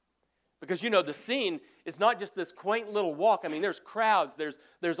 Because, the scene is not just this quaint little walk. There's crowds.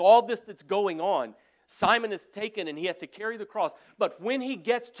 There's all this that's going on. Simon is taken, and he has to carry the cross. But when he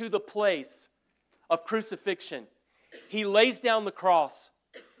gets to the place of crucifixion, he lays down the cross,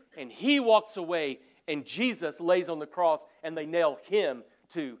 and he walks away, and Jesus lays on the cross, and they nail him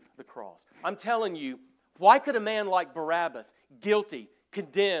to the cross. I'm telling you, why could a man like Barabbas, guilty,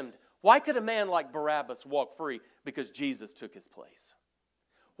 condemned, why could a man like Barabbas walk free? Because Jesus took his place.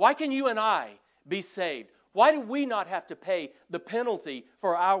 Why can you and I be saved? Why do we not have to pay the penalty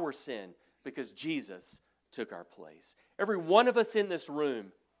for our sin? Because Jesus took our place. Every one of us in this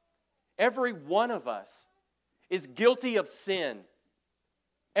room, every one of us is guilty of sin.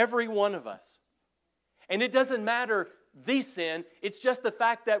 Every one of us. And it doesn't matter the sin, it's just the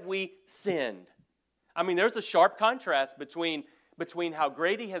fact that we sinned. There's a sharp contrast between how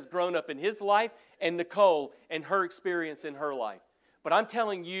Grady has grown up in his life and Nicole and her experience in her life. But I'm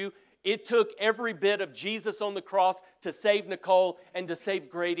telling you, it took every bit of Jesus on the cross to save Nicole and to save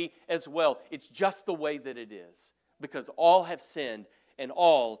Grady as well. It's just the way that it is. Because all have sinned and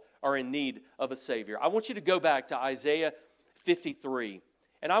all are in need of a Savior. I want you to go back to Isaiah 53.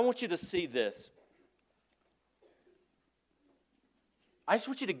 And I want you to see this. I just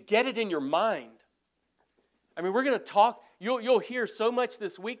want you to get it in your mind. We're going to talk, you'll hear so much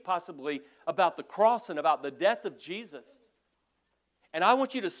this week possibly about the cross and about the death of Jesus. And I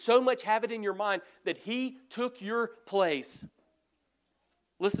want you to so much have it in your mind that he took your place.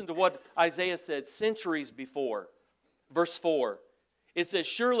 Listen to what Isaiah said centuries before. Verse 4. It says,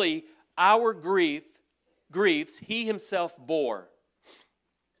 surely our griefs he himself bore,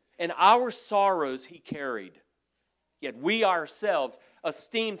 and our sorrows he carried. Yet we ourselves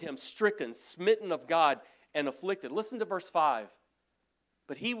esteemed him stricken, smitten of God, and afflicted. Listen to verse 5.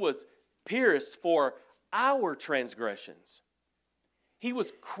 But he was pierced for our transgressions. He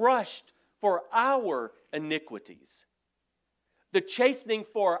was crushed for our iniquities. The chastening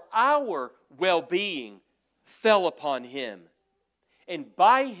for our well-being fell upon him. And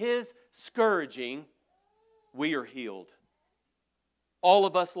by his scourging, we are healed. All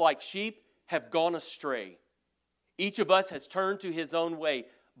of us, like sheep, have gone astray. Each of us has turned to his own way,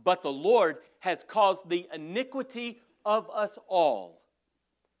 but the Lord has caused the iniquity of us all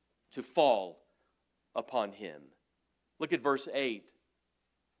to fall upon him. Look at verse 8.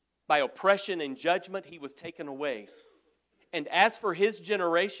 By oppression and judgment he was taken away. And as for his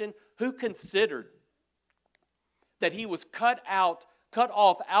generation, who considered that he was cut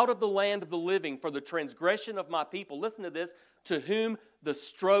off out of the land of the living for the transgression of my people? Listen to this. To whom the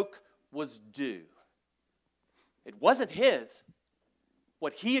stroke was due. It wasn't his.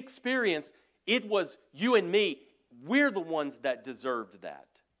 What he experienced, it was you and me. We're the ones that deserved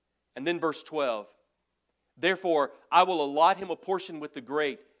that. And then verse 12. Therefore, I will allot him a portion with the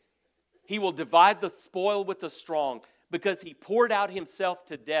great. He will divide the spoil with the strong, because he poured out himself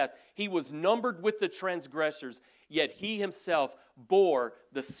to death. He was numbered with the transgressors, yet he himself bore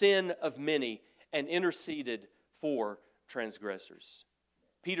the sin of many and interceded for transgressors.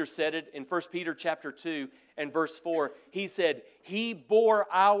 Peter said it in 1 Peter chapter 2 and verse 4. He said, he bore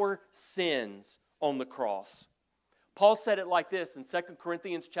our sins on the cross. Paul said it like this in 2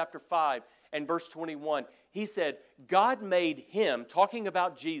 Corinthians chapter 5 and verse 21. He said, God made him, talking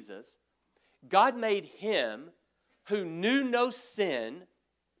about Jesus, God made him who knew no sin,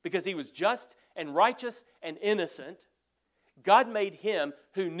 because he was just and righteous and innocent. God made him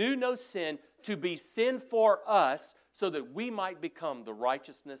who knew no sin to be sin for us, so that we might become the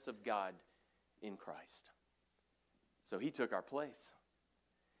righteousness of God in Christ. So he took our place.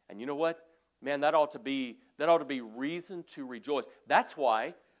 And you know what? Man, that ought to be reason to rejoice. That's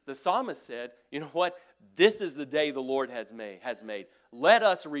why the psalmist said, you know what? This is the day the Lord has made. Let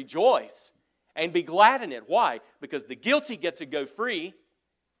us rejoice and be glad in it. Why? Because the guilty get to go free,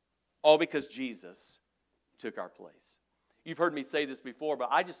 all because Jesus took our place. You've heard me say this before, but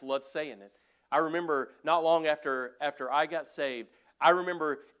I just love saying it. I remember not long after I got saved, I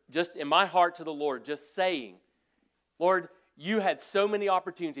remember just in my heart to the Lord, just saying, Lord, you had so many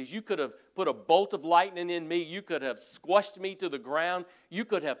opportunities. You could have put a bolt of lightning in me. You could have squashed me to the ground. You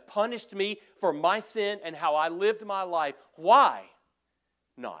could have punished me for my sin and how I lived my life. Why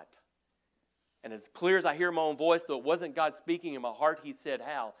not? And as clear as I hear my own voice, though it wasn't God speaking in my heart, he said,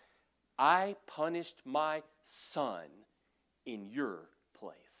 how? I punished my son in your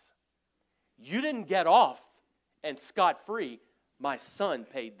place. You didn't get off and scot-free. My son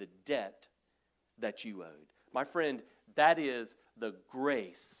paid the debt that you owed. My friend, that is the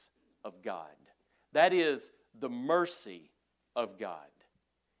grace of God. That is the mercy of God.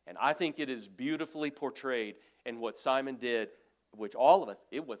 And I think it is beautifully portrayed in what Simon did, which all of us,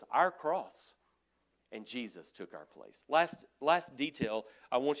 it was our cross. And Jesus took our place. Last detail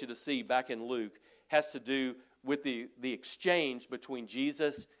I want you to see back in Luke has to do with the exchange between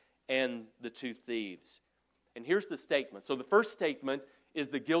Jesus and the two thieves. And here's the statement. So the first statement is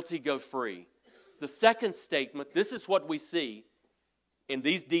the guilty go free. The second statement, this is what we see in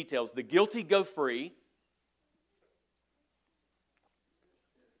these details. The guilty go free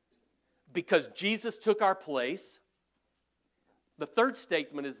because Jesus took our place. The third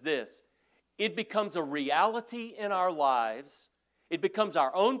statement is this. It becomes a reality in our lives. It becomes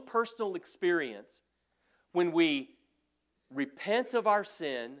our own personal experience when we repent of our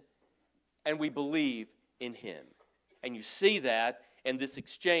sin and we believe in Him. And you see that in this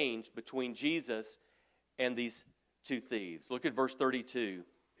exchange between Jesus and these two thieves. Look at verse 32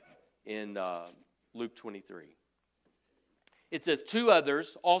 in Luke 23. It says, 2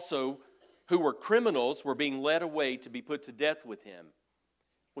 others also who were criminals were being led away to be put to death with him.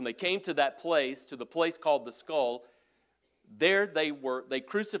 When they came to that place, to the place called the Skull, there they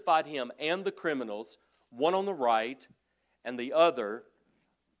crucified him and the criminals, one on the right and the other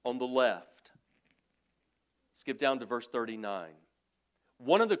on the left. Skip down to verse 39.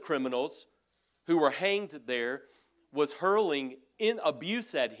 One of the criminals who were hanged there was hurling in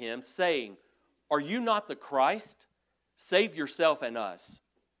abuse at him, saying, "Are you not the Christ? Save yourself and us."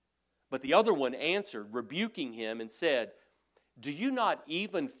 But the other one answered, rebuking him, and said, "Do you not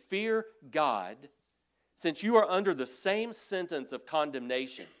even fear God, since you are under the same sentence of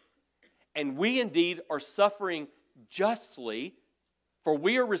condemnation? And we indeed are suffering justly, for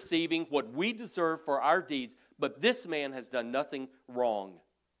we are receiving what we deserve for our deeds, but this man has done nothing wrong."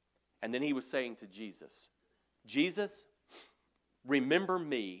 And then he was saying to Jesus, "Jesus, remember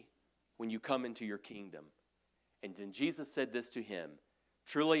me when you come into your kingdom." And then Jesus said this to him,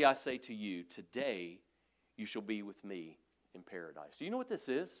 "Truly I say to you, today you shall be with me in paradise." Do you know what this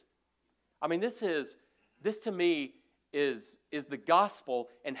is? I mean, this to me is the gospel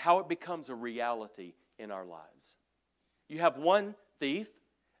and how it becomes a reality in our lives. You have one thief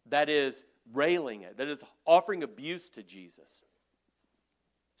that is railing it, that is offering abuse to Jesus.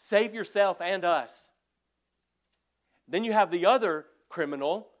 Save yourself and us. Then you have the other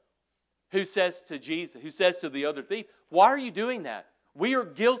criminal who says to Jesus, who says to the other thief, "Why are you doing that? We are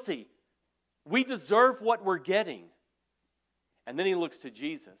guilty. We deserve what we're getting." And then he looks to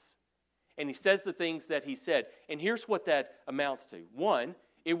Jesus and he says the things that he said. And here's what that amounts to. One,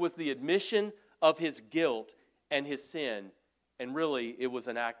 it was the admission of his guilt and his sin. And really, it was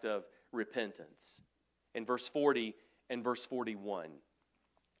an act of repentance. In verse 40 and verse 41.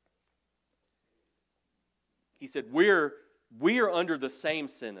 He said, we are under the same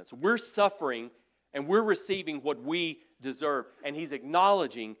sentence. We're suffering and we're receiving what we deserve. And he's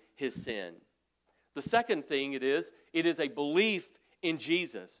acknowledging his sin. The second thing it is a belief in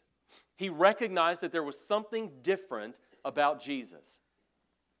Jesus. He recognized that there was something different about Jesus.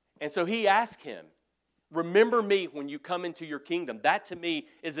 And so he asked him, "Remember me when you come into your kingdom." That to me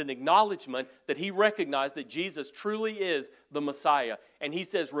is an acknowledgement that he recognized that Jesus truly is the Messiah. And he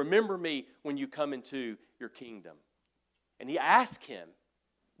says, "Remember me when you come into your kingdom." And he asked him,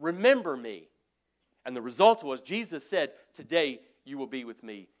 "Remember me." And the result was Jesus said, today you will be with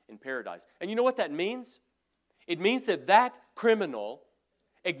me in paradise. And you know what that means? It means that that criminal,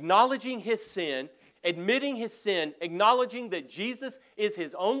 acknowledging his sin, admitting his sin, acknowledging that Jesus is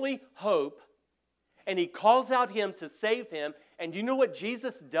his only hope, and he calls out him to save him. And you know what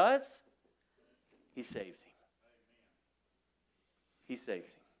Jesus does? He saves him. He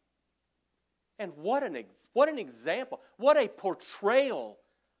saves him. And what an example, what a portrayal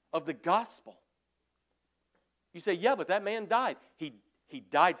of the gospel. You say, yeah, but that man died. He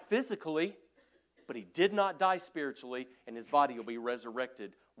died physically, but he did not die spiritually, and his body will be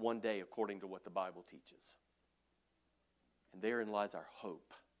resurrected one day according to what the Bible teaches. And therein lies our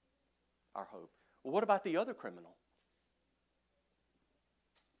hope. Our hope. Well, what about the other criminal?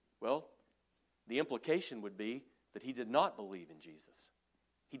 Well, the implication would be that he did not believe in Jesus.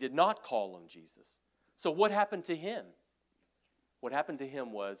 He did not call on Jesus. So what happened to him? What happened to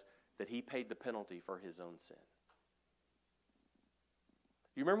him was that he paid the penalty for his own sin.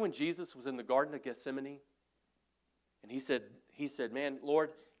 You remember when Jesus was in the Garden of Gethsemane? And he said, man,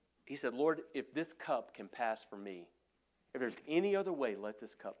 Lord, Lord, if this cup can pass from me, if there's any other way, let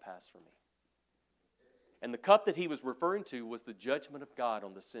this cup pass from me. And the cup that he was referring to was the judgment of God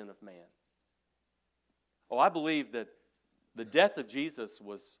on the sin of man. Oh, I believe that the death of Jesus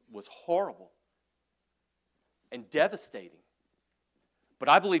was horrible and devastating. But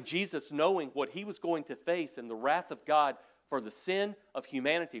I believe Jesus, knowing what he was going to face and the wrath of God for the sin of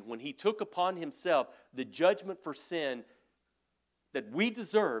humanity, when he took upon himself the judgment for sin that we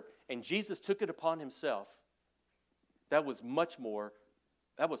deserve, and Jesus took it upon himself, that was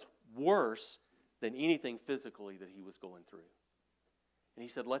worse than anything physically that he was going through. And he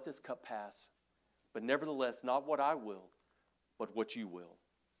said, let this cup pass, but nevertheless, not what I will, but what you will.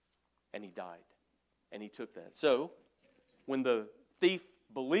 And he died, and he took that. So, when the thief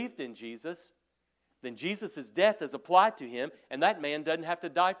believed in Jesus, then Jesus' death is applied to him, and that man doesn't have to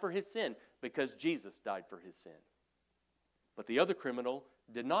die for his sin because Jesus died for his sin. But the other criminal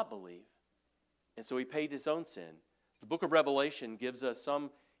did not believe, and so he paid his own sin. The book of Revelation gives us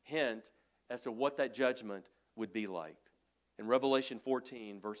some hint as to what that judgment would be like. In Revelation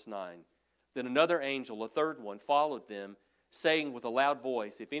 14, verse 9, then another angel, a third one, followed them, saying with a loud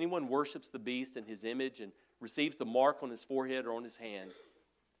voice, if anyone worships the beast and his image and receives the mark on his forehead or on his hand,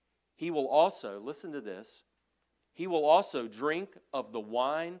 he will also, listen to this, he will also drink of the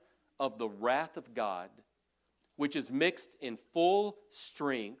wine of the wrath of God, which is mixed in full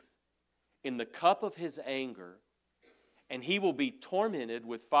strength in the cup of his anger, and he will be tormented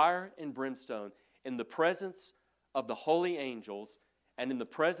with fire and brimstone in the presence of the holy angels and in the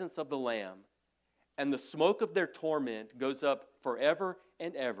presence of the Lamb. And the smoke of their torment goes up forever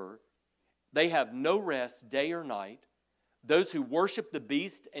and ever. They have no rest day or night, those who worship the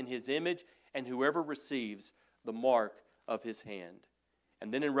beast and his image, and whoever receives the mark of his hand.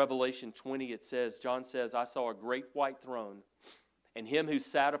 And then in Revelation 20 it says, John says, I saw a great white throne, and him who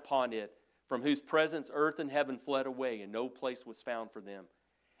sat upon it, from whose presence earth and heaven fled away, and no place was found for them.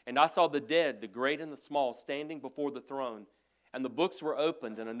 And I saw the dead, the great and the small, standing before the throne. And the books were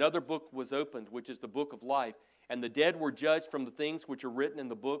opened, and another book was opened, which is the book of life. And the dead were judged from the things which are written in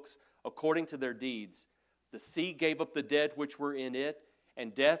the books according to their deeds. The sea gave up the dead which were in it,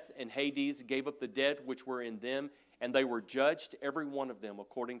 and death and Hades gave up the dead which were in them, and they were judged, every one of them,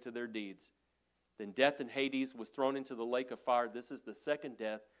 according to their deeds. Then death and Hades was thrown into the lake of fire. This is the second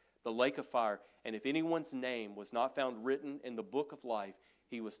death, the lake of fire. And if anyone's name was not found written in the book of life,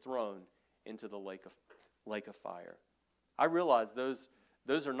 he was thrown into the lake of fire. I realize those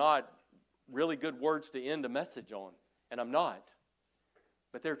are not really good words to end a message on, and I'm not.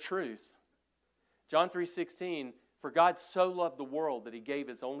 But they're truth. John 3:16, for God so loved the world that he gave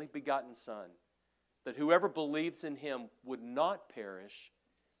his only begotten Son, that whoever believes in him would not perish,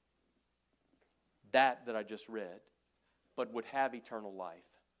 that I just read, but would have eternal life.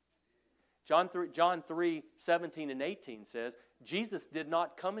 John 3:17 and 18 says, Jesus did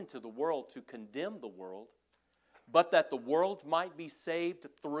not come into the world to condemn the world, but that the world might be saved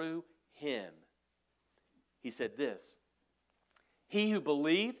through him. He said this, he who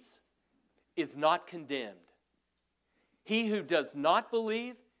believes is not condemned. He who does not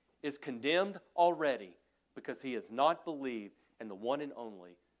believe is condemned already because he has not believed in the one and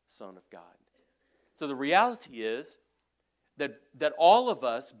only Son of God. So the reality is that all of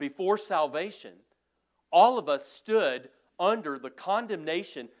us, before salvation, all of us stood under the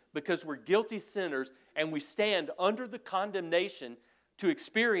condemnation because we're guilty sinners, and we stand under the condemnation to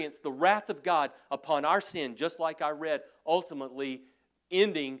experience the wrath of God upon our sin, just like I read, ultimately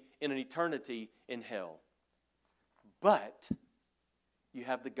ending in an eternity in hell. But you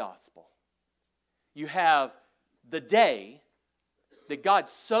have the gospel. you have the day that God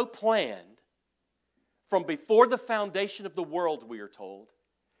so planned from before the foundation of the world, we are told,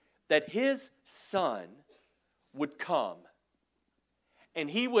 that His Son would come and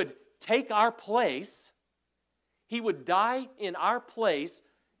He would take our place. He would die in our place,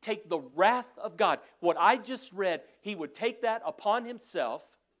 take the wrath of God. What I just read, He would take that upon Himself,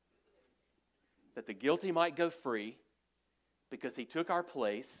 that the guilty might go free, because He took our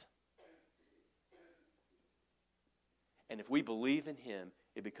place. And if we believe in Him,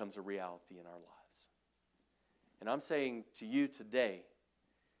 it becomes a reality in our lives. And I'm saying to you today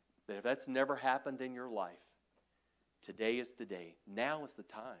that if that's never happened in your life, today is the day. Now is the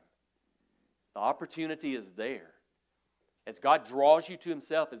time. The opportunity is there. As God draws you to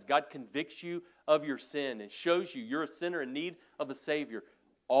Himself, as God convicts you of your sin and shows you you're a sinner in need of a Savior,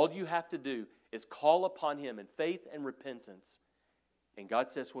 all you have to do is call upon Him in faith and repentance. And God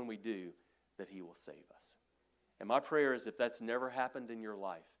says when we do, that He will save us. And my prayer is, if that's never happened in your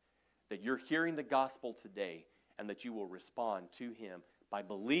life, that you're hearing the gospel today and that you will respond to Him by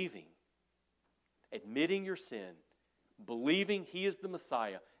believing, admitting your sin, believing He is the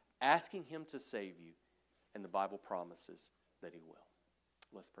Messiah, asking Him to save you, and the Bible promises that He will.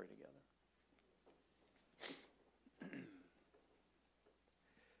 Let's pray together.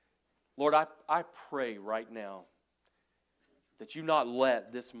 Lord, I pray right now that you not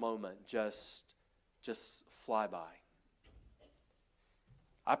let this moment just fly by.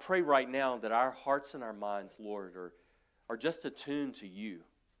 I pray right now that our hearts and our minds, Lord, are just attuned to you.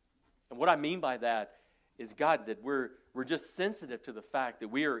 And what I mean by that is, God, that we're just sensitive to the fact that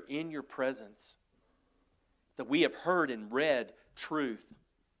we are in your presence, that we have heard and read truth.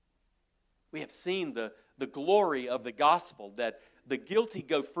 We have seen the glory of the gospel, that the guilty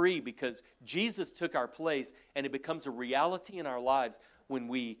go free because Jesus took our place, and it becomes a reality in our lives when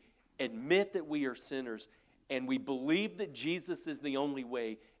we admit that we are sinners and we believe that Jesus is the only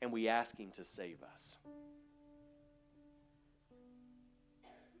way, and we ask Him to save us.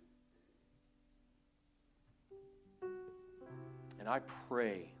 And I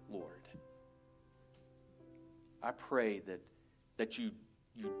pray, Lord, I pray that you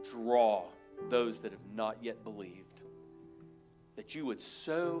draw those that have not yet believed, that you would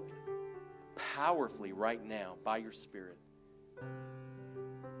so powerfully right now by your Spirit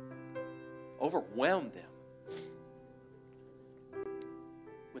overwhelm them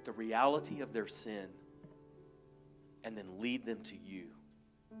with the reality of their sin, and then lead them to you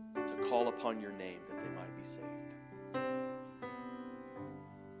to call upon your name that they might be saved.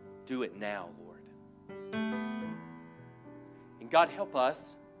 Do it now, Lord. And God, help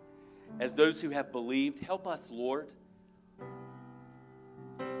us as those who have believed. Help us, Lord.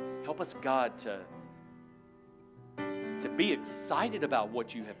 Help us, God, to be excited about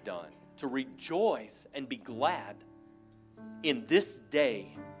what you have done, to rejoice and be glad in this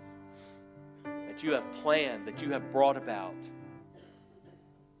day that you have planned, that you have brought about.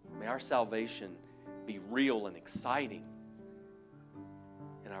 May our salvation be real and exciting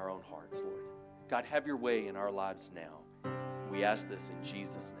in our own hearts, Lord. God, have your way in our lives now. We ask this in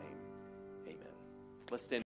Jesus' name. Amen. Let's stand.